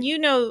energy. You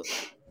know,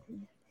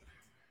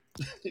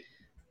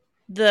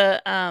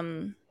 the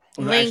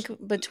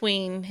link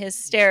between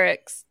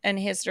hysterics and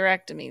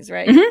hysterectomies,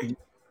 right? Mm-hmm.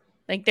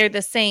 Like they're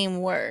the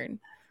same word.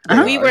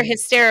 We were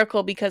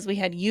hysterical because we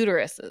had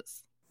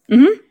uteruses.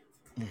 Mm-hmm.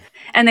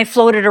 And they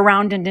floated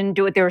around and didn't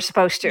do what they were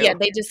supposed to. Yeah,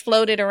 they just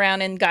floated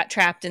around and got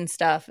trapped in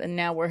stuff, and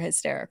now we're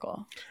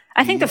hysterical.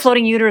 I think the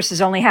floating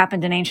uteruses only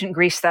happened in ancient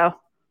Greece, though.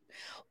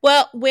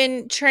 Well,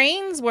 when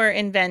trains were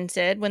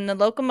invented, when the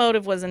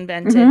locomotive was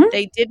invented,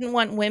 they didn't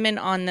want women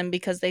on them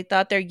because they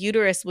thought their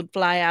uterus would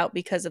fly out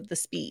because of the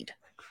speed.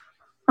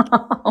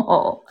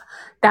 Oh,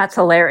 that's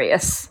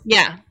hilarious.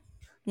 Yeah.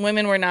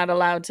 Women were not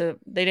allowed to,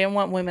 they didn't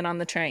want women on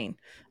the train.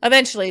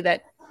 Eventually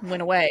that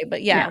went away.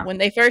 But yeah, when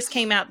they first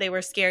came out, they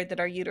were scared that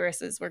our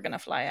uteruses were going to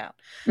fly out.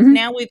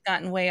 Now we've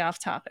gotten way off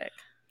topic.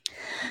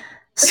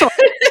 So,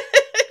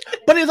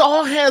 but it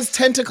all has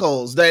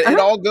tentacles. That it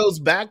all goes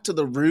back to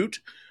the root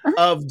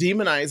of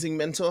demonizing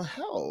mental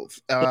health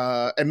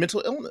and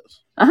mental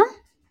illness.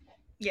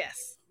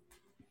 Yes.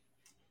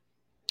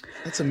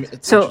 It's so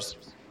interesting.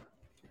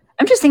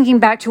 I'm just thinking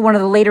back to one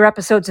of the later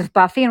episodes of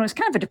Buffy, and it was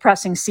kind of a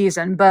depressing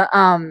season. But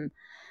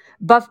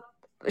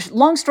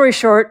long story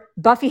short,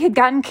 Buffy had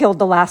gotten killed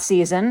the last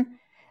season,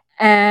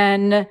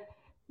 and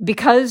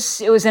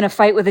because it was in a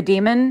fight with a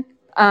demon,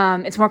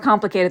 it's more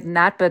complicated than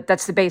that, but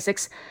that's the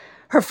basics.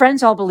 Her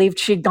friends all believed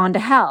she'd gone to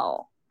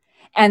hell,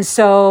 and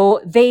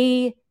so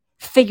they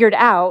figured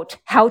out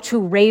how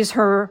to raise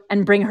her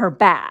and bring her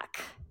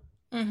back.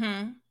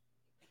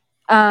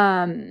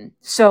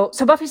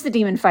 So Buffy's the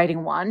demon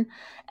fighting one.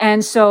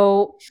 And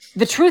so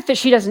the truth that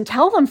she doesn't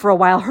tell them for a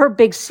while, her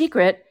big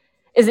secret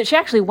is that she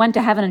actually went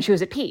to heaven and she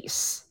was at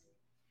peace.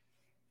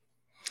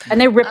 And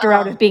they ripped her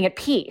out of being at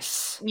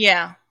peace.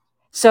 Yeah.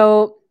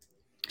 So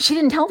she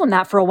didn't tell them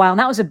that for a while. And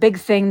that was a big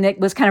thing that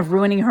was kind of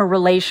ruining her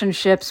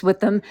relationships with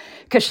them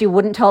because she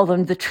wouldn't tell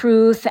them the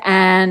truth.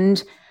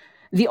 And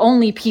the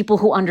only people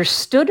who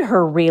understood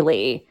her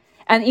really,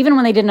 and even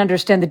when they didn't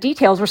understand the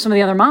details, were some of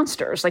the other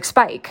monsters like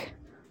Spike.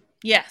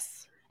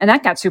 Yes. And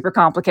that got super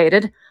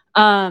complicated.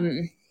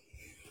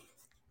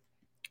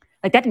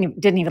 Like that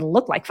didn't even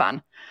look like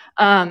fun.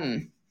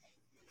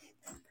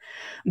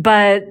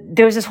 But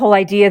there was this whole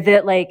idea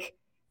that like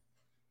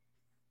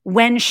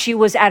when she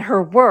was at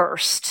her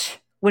worst,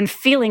 when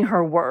feeling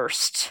her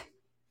worst,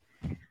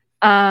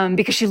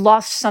 because she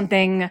lost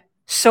something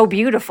so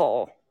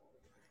beautiful,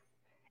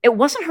 it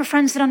wasn't her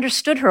friends that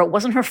understood her. It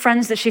wasn't her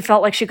friends that she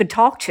felt like she could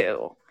talk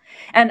to.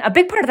 And a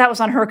big part of that was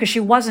on her because she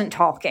wasn't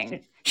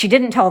talking. She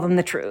didn't tell them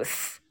the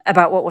truth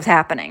about what was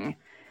happening.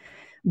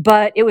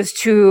 But it was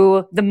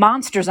to the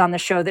monsters on the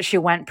show that she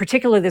went,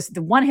 particularly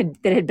the one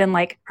that had been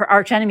like her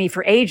arch enemy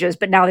for ages,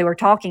 but now they were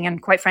talking,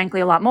 and quite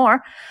frankly, a lot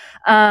more.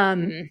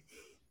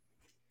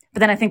 But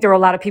then I think there were a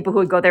lot of people who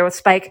would go there with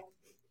Spike.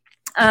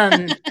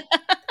 I'm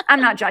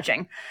not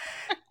judging.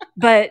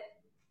 But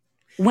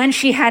when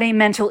she had a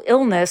mental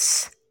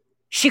illness,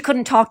 she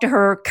couldn't talk to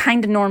her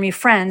kind of normie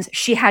friends.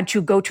 She had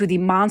to go to the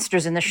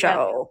monsters in the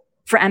show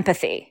for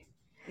empathy.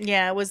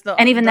 Yeah, it was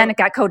and even then it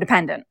got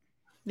codependent.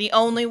 The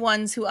only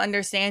ones who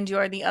understand you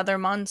are the other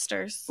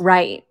monsters.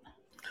 Right.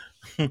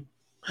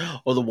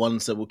 Or the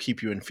ones that will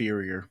keep you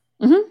inferior.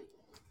 Mm-hmm.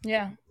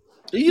 Yeah.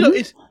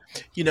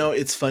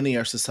 It's funny.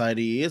 Our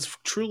society is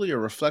truly a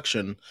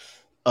reflection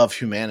of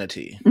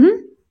humanity.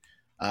 Mm-hmm.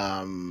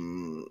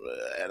 And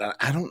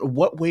I don't know,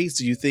 what ways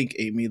do you think,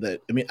 Amy,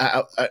 that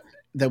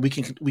that we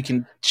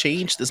can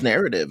change this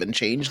narrative and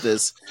change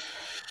this,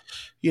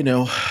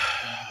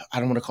 I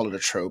don't want to call it a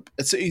trope.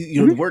 It's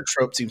the word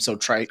trope seems so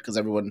trite because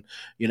everyone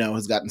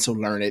has gotten so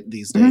learned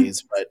these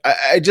days. But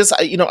I just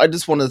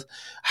want to.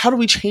 How do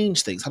we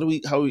change things? How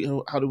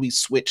do we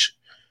switch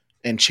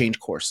and change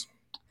course?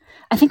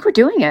 I think we're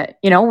doing it.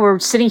 We're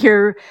sitting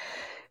here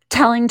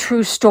telling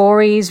true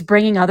stories,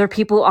 bringing other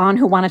people on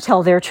who want to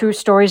tell their true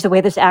stories the way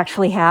this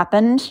actually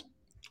happened.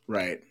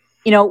 Right.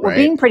 We're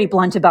being pretty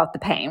blunt about the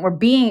pain.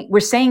 We're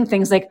saying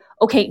things like,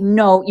 okay,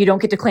 no, you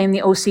don't get to claim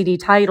the OCD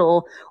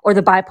title or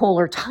the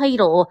bipolar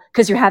title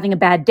because you're having a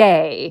bad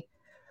day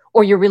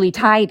or you're really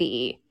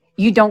tidy.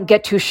 You don't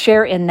get to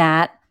share in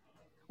that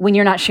when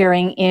you're not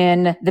sharing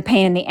in the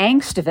pain and the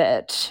angst of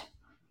it.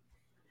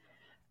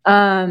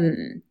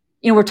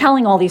 We're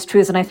telling all these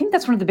truths, and I think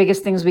that's one of the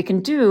biggest things we can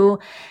do.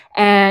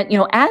 And,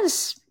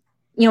 as,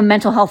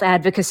 mental health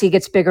advocacy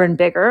gets bigger and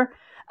bigger,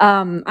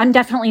 I'm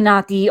definitely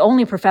not the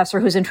only professor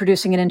who's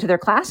introducing it into their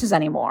classes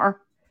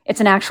anymore. It's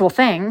an actual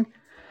thing.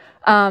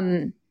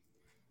 A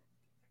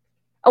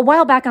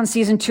while back on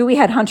season 2, we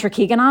had Hunter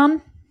Keegan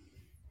on,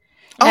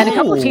 and a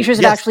couple of teachers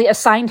have actually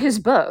assigned his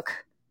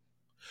book.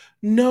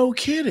 No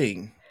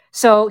kidding.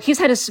 So he's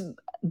had his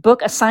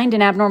book assigned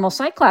in abnormal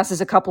psych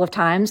classes a couple of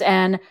times,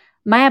 and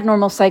my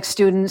abnormal psych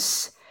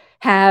students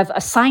have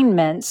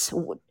assignments.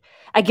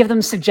 I give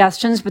them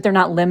suggestions, but they're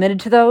not limited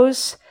to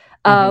those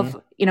of,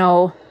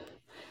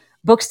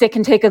 books they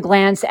can take a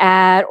glance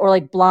at, or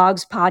like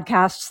blogs,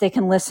 podcasts they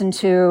can listen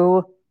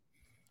to.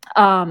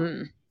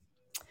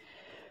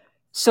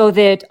 So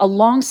that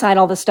alongside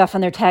all the stuff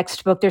in their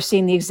textbook, they're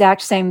seeing the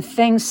exact same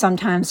things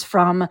sometimes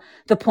from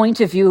the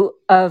point of view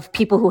of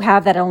people who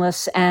have that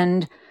illness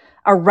and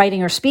are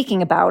writing or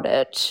speaking about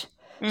it.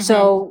 Mm-hmm.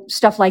 So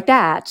stuff like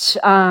that,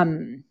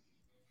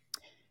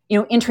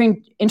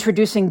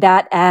 introducing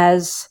that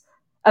as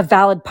a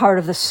valid part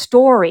of the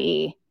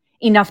story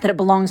enough that it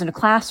belongs in a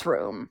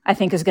classroom, I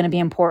think is going to be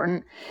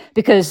important,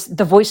 because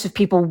the voice of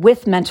people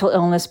with mental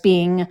illness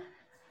being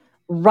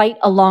right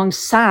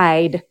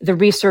alongside the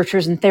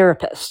researchers and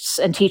therapists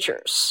and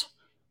teachers.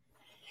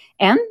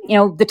 And,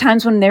 the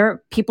times when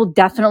people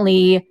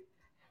definitely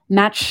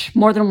match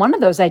more than one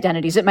of those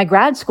identities. At my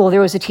grad school, there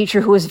was a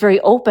teacher who was very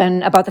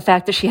open about the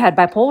fact that she had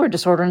bipolar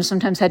disorder and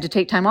sometimes had to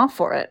take time off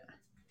for it.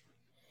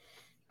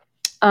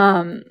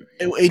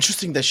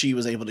 Interesting that she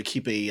was able to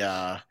keep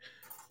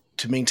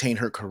to maintain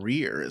her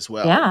career as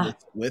well. Yeah.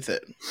 with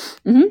it.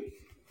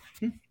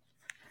 Mm-hmm.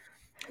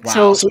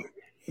 Wow. So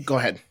go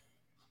ahead.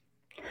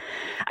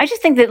 I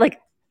just think that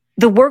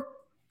the work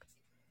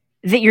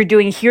that you're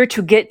doing here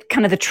to get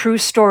kind of the true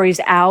stories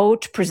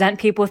out, present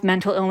people with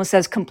mental illness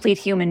as complete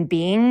human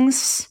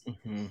beings,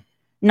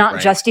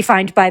 not just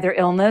defined by their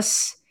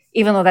illness,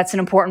 even though that's an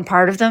important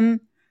part of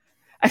them.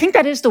 I think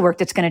that is the work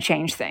that's going to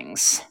change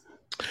things.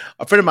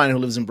 A friend of mine who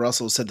lives in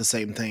Brussels said the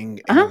same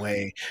thing in a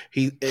way.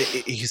 He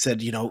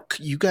said,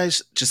 you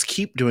guys just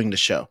keep doing the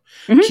show.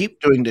 Mm-hmm. Keep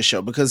doing the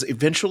show, because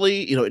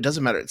eventually, it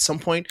doesn't matter. At some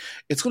point,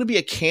 it's going to be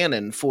a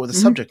canon for the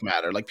subject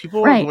matter. Like,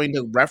 people are going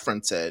to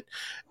reference it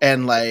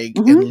and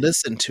and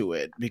listen to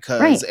it,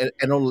 because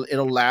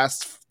it'll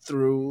last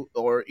through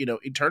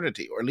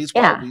eternity, or at least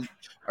while we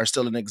are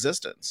still in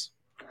existence.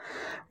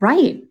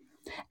 Right.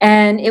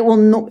 And it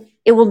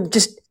will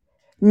just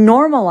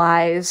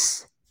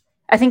normalize,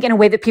 I think, in a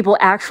way that people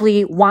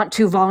actually want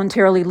to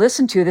voluntarily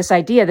listen to, this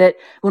idea that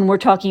when we're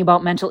talking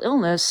about mental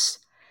illness,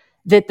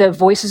 that the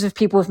voices of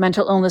people with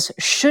mental illness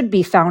should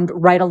be found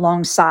right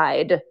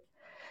alongside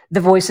the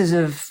voices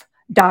of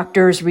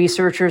doctors,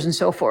 researchers, and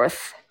so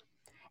forth.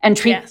 And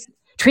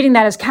treating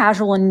that as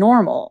casual and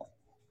normal.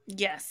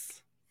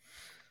 Yes.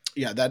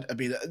 Yeah,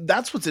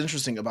 that's what's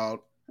interesting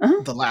about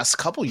the last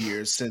couple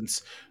years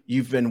since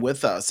you've been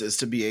with us, is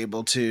to be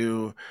able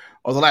to,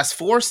 or the last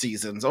 4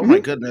 seasons, my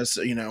goodness,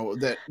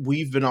 that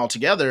we've been all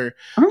together,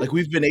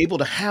 we've been able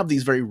to have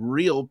these very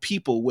real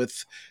people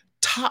with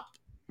top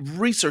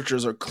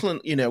researchers or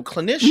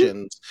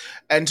clinicians,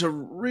 and to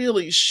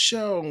really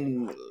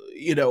show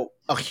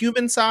a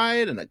human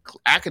side and a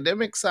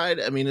academic side.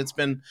 I mean, it's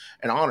been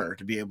an honor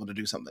to be able to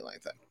do something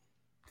like that.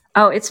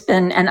 Oh, it's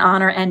been an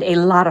honor and a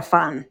lot of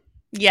fun.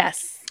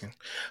 Yes.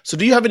 So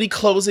do you have any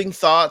closing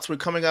thoughts? We're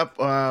coming up,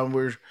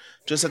 we're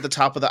just at the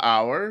top of the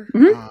hour.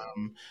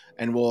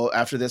 And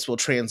after this we'll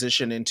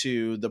transition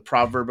into the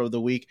proverb of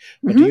the week.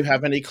 But do you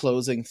have any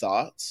closing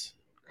thoughts?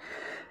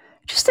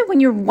 Just that when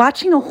you're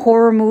watching a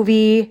horror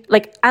movie,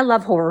 like, I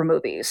love horror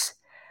movies.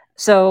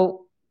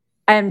 So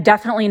I'm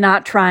definitely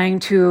not trying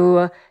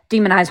to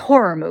demonize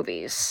horror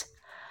movies.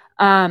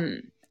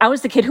 I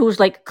was the kid who was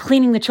like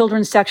cleaning the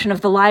children's section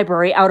of the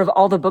library out of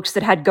all the books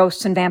that had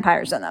ghosts and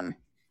vampires in them.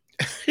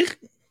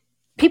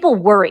 People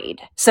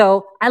worried.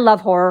 So I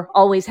love horror,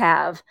 always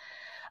have.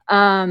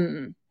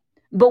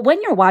 But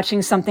when you're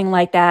watching something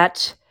like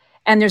that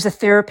and there's a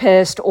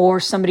therapist or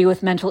somebody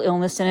with mental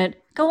illness in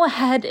it, go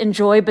ahead,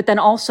 enjoy, but then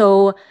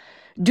also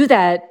do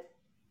that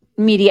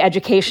media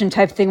education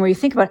type thing where you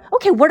think about,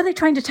 okay, what are they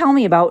trying to tell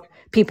me about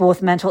people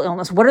with mental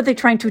illness? What are they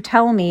trying to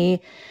tell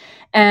me?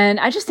 And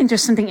I just think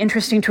there's something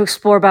interesting to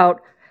explore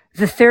about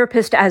the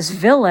therapist as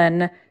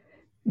villain,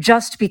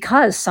 just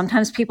because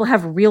sometimes people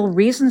have real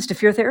reasons to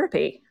fear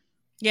therapy.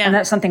 Yeah. And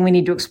that's something we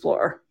need to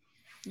explore.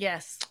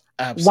 Yes.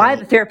 Absolutely. Why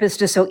the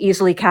therapist is so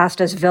easily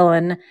cast as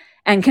villain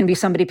and can be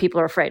somebody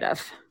people are afraid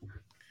of.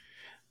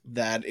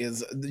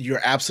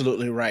 You're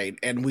absolutely right.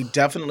 And we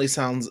definitely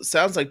sounds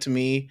like to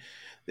me,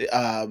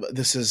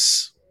 this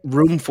is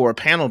room for a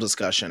panel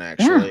discussion,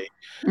 actually.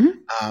 Yeah.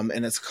 Mm-hmm.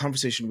 And it's a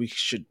conversation we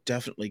should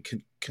definitely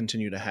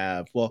continue to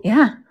have. Well,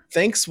 yeah.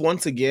 Thanks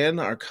once again,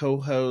 our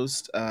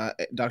co-host,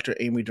 Dr.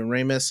 Amy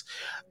DeRamus,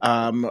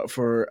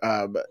 for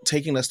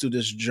taking us through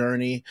this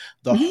journey,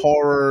 the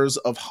horrors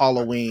of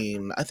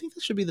Halloween. I think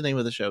that should be the name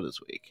of the show this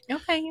week.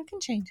 Okay, you can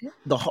change it.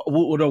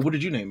 What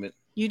did you name it?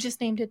 You just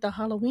named it the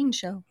Halloween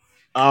show.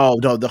 Oh,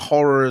 no, the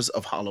horrors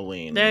of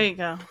Halloween. There you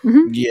go.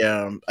 Mm-hmm.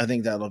 Yeah, I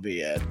think that'll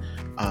be it.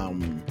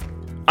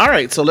 All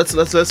right, so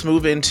let's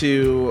move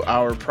into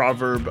our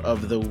proverb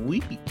of the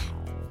week,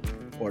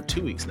 or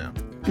 2 weeks now.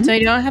 So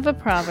I don't have a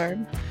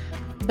proverb,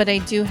 but I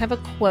do have a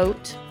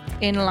quote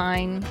in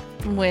line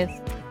with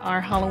our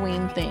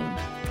Halloween theme.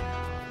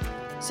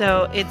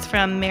 So it's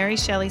from Mary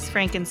Shelley's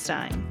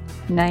Frankenstein.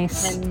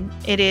 Nice. And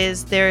it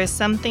is, "There is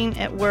something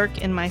at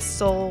work in my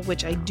soul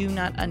which I do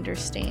not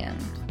understand."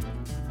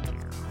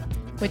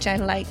 Which I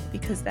like,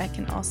 because that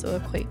can also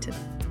equate to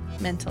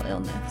mental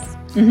illness.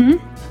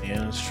 Mm-hmm. Yeah,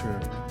 that's true.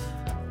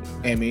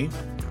 Amy,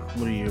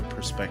 what are your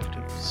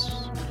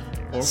perspectives?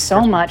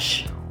 So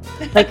much.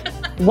 Like,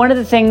 one of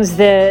the things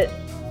that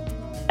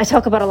I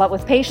talk about a lot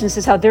with patients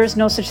is how there is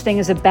no such thing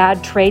as a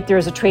bad trait. There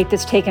is a trait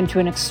that's taken to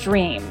an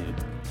extreme.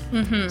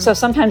 Mm-hmm. So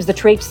sometimes the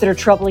traits that are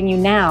troubling you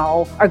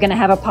now are going to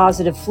have a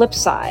positive flip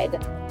side.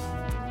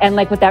 And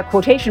like with that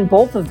quotation,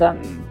 both of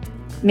them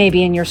may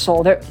be in your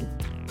soul.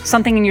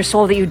 Something in your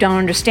soul that you don't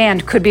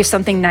understand could be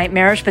something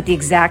nightmarish, but the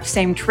exact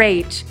same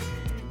trait,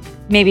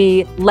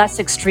 maybe less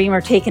extreme or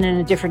taken in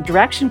a different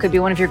direction, could be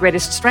one of your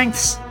greatest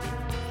strengths.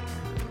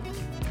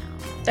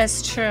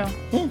 That's true.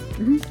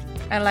 Mm-hmm.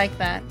 I like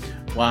that.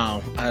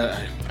 Wow.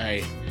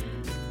 I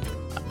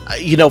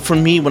for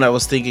me, when I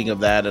was thinking of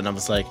that, and I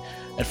was like,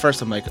 at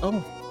first I'm like,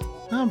 oh,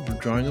 I'm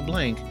drawing a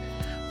blank.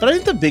 But I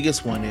think the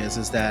biggest one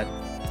is that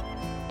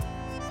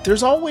there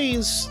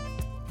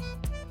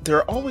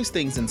are always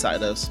things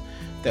inside us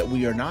that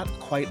we are not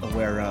quite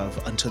aware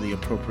of until the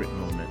appropriate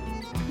moment.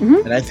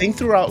 Mm-hmm. And I think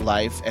throughout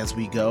life, as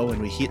we go and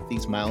we hit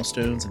these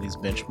milestones and these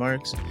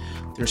benchmarks,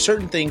 there are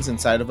certain things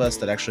inside of us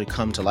that actually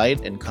come to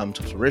light and come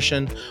to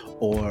fruition,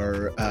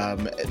 or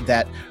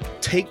that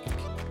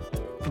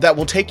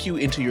will take you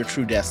into your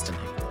true destiny.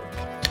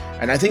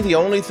 And I think the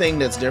only thing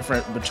that's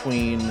different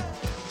between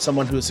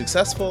someone who is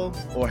successful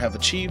or have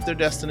achieved their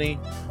destiny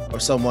or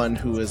someone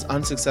who is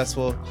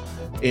unsuccessful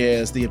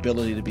is the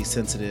ability to be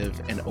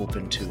sensitive and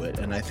open to it.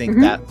 And I think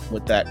that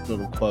what that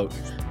little quote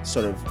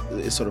sort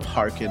of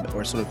hearkened,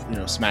 or sort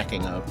of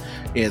smacking of,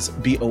 is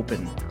be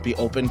open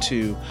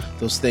to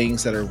those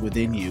things that are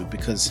within you,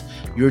 because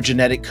your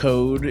genetic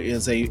code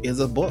is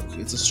a book,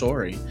 it's a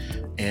story,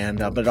 and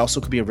but it also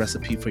could be a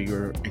recipe for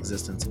your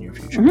existence in your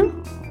future.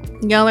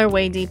 Y'all are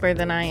way deeper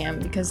than I am,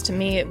 because to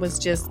me it was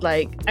just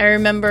like, I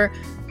remember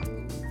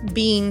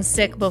being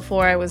sick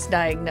before I was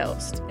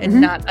diagnosed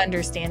and not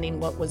understanding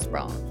what was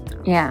wrong.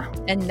 Yeah.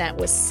 And that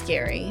was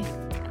scary.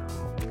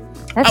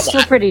 That's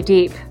still pretty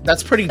deep.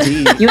 That's pretty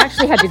deep. You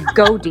actually had to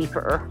go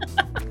deeper.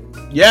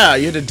 Yeah,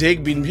 you had to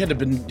dig.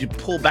 You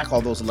pull back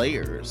all those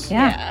layers.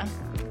 Yeah.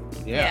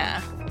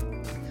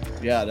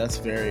 That's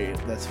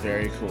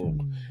very cool.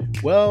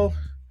 Well,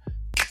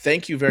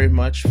 thank you very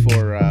much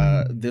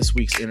for this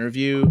week's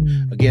interview.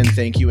 Again,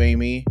 thank you,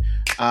 Amy.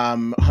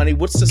 Honey,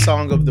 what's the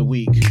song of the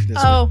week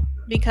this week?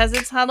 Because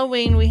it's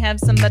Halloween, we have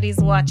Somebody's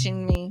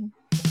Watching Me.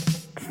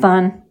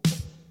 Fun.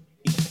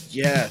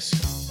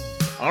 Yes.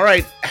 All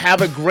right.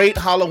 Have a great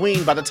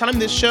Halloween. By the time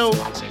this show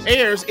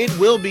airs, it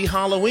will be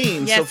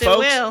Halloween. Yes, so,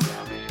 folks, it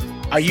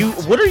will.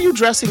 What are you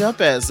dressing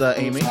up as,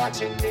 Amy?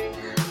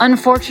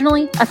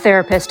 Unfortunately, a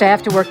therapist. I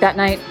have to work that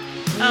night.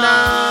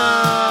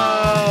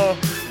 No.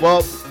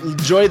 Well,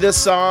 enjoy this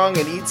song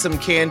and eat some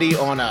candy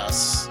on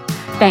us.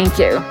 Thank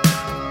you.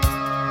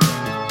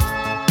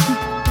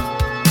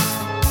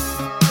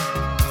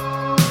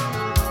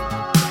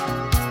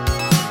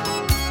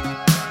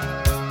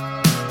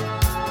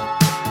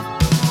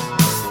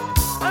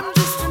 I'm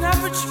just an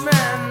average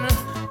man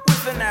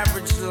with an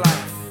average life.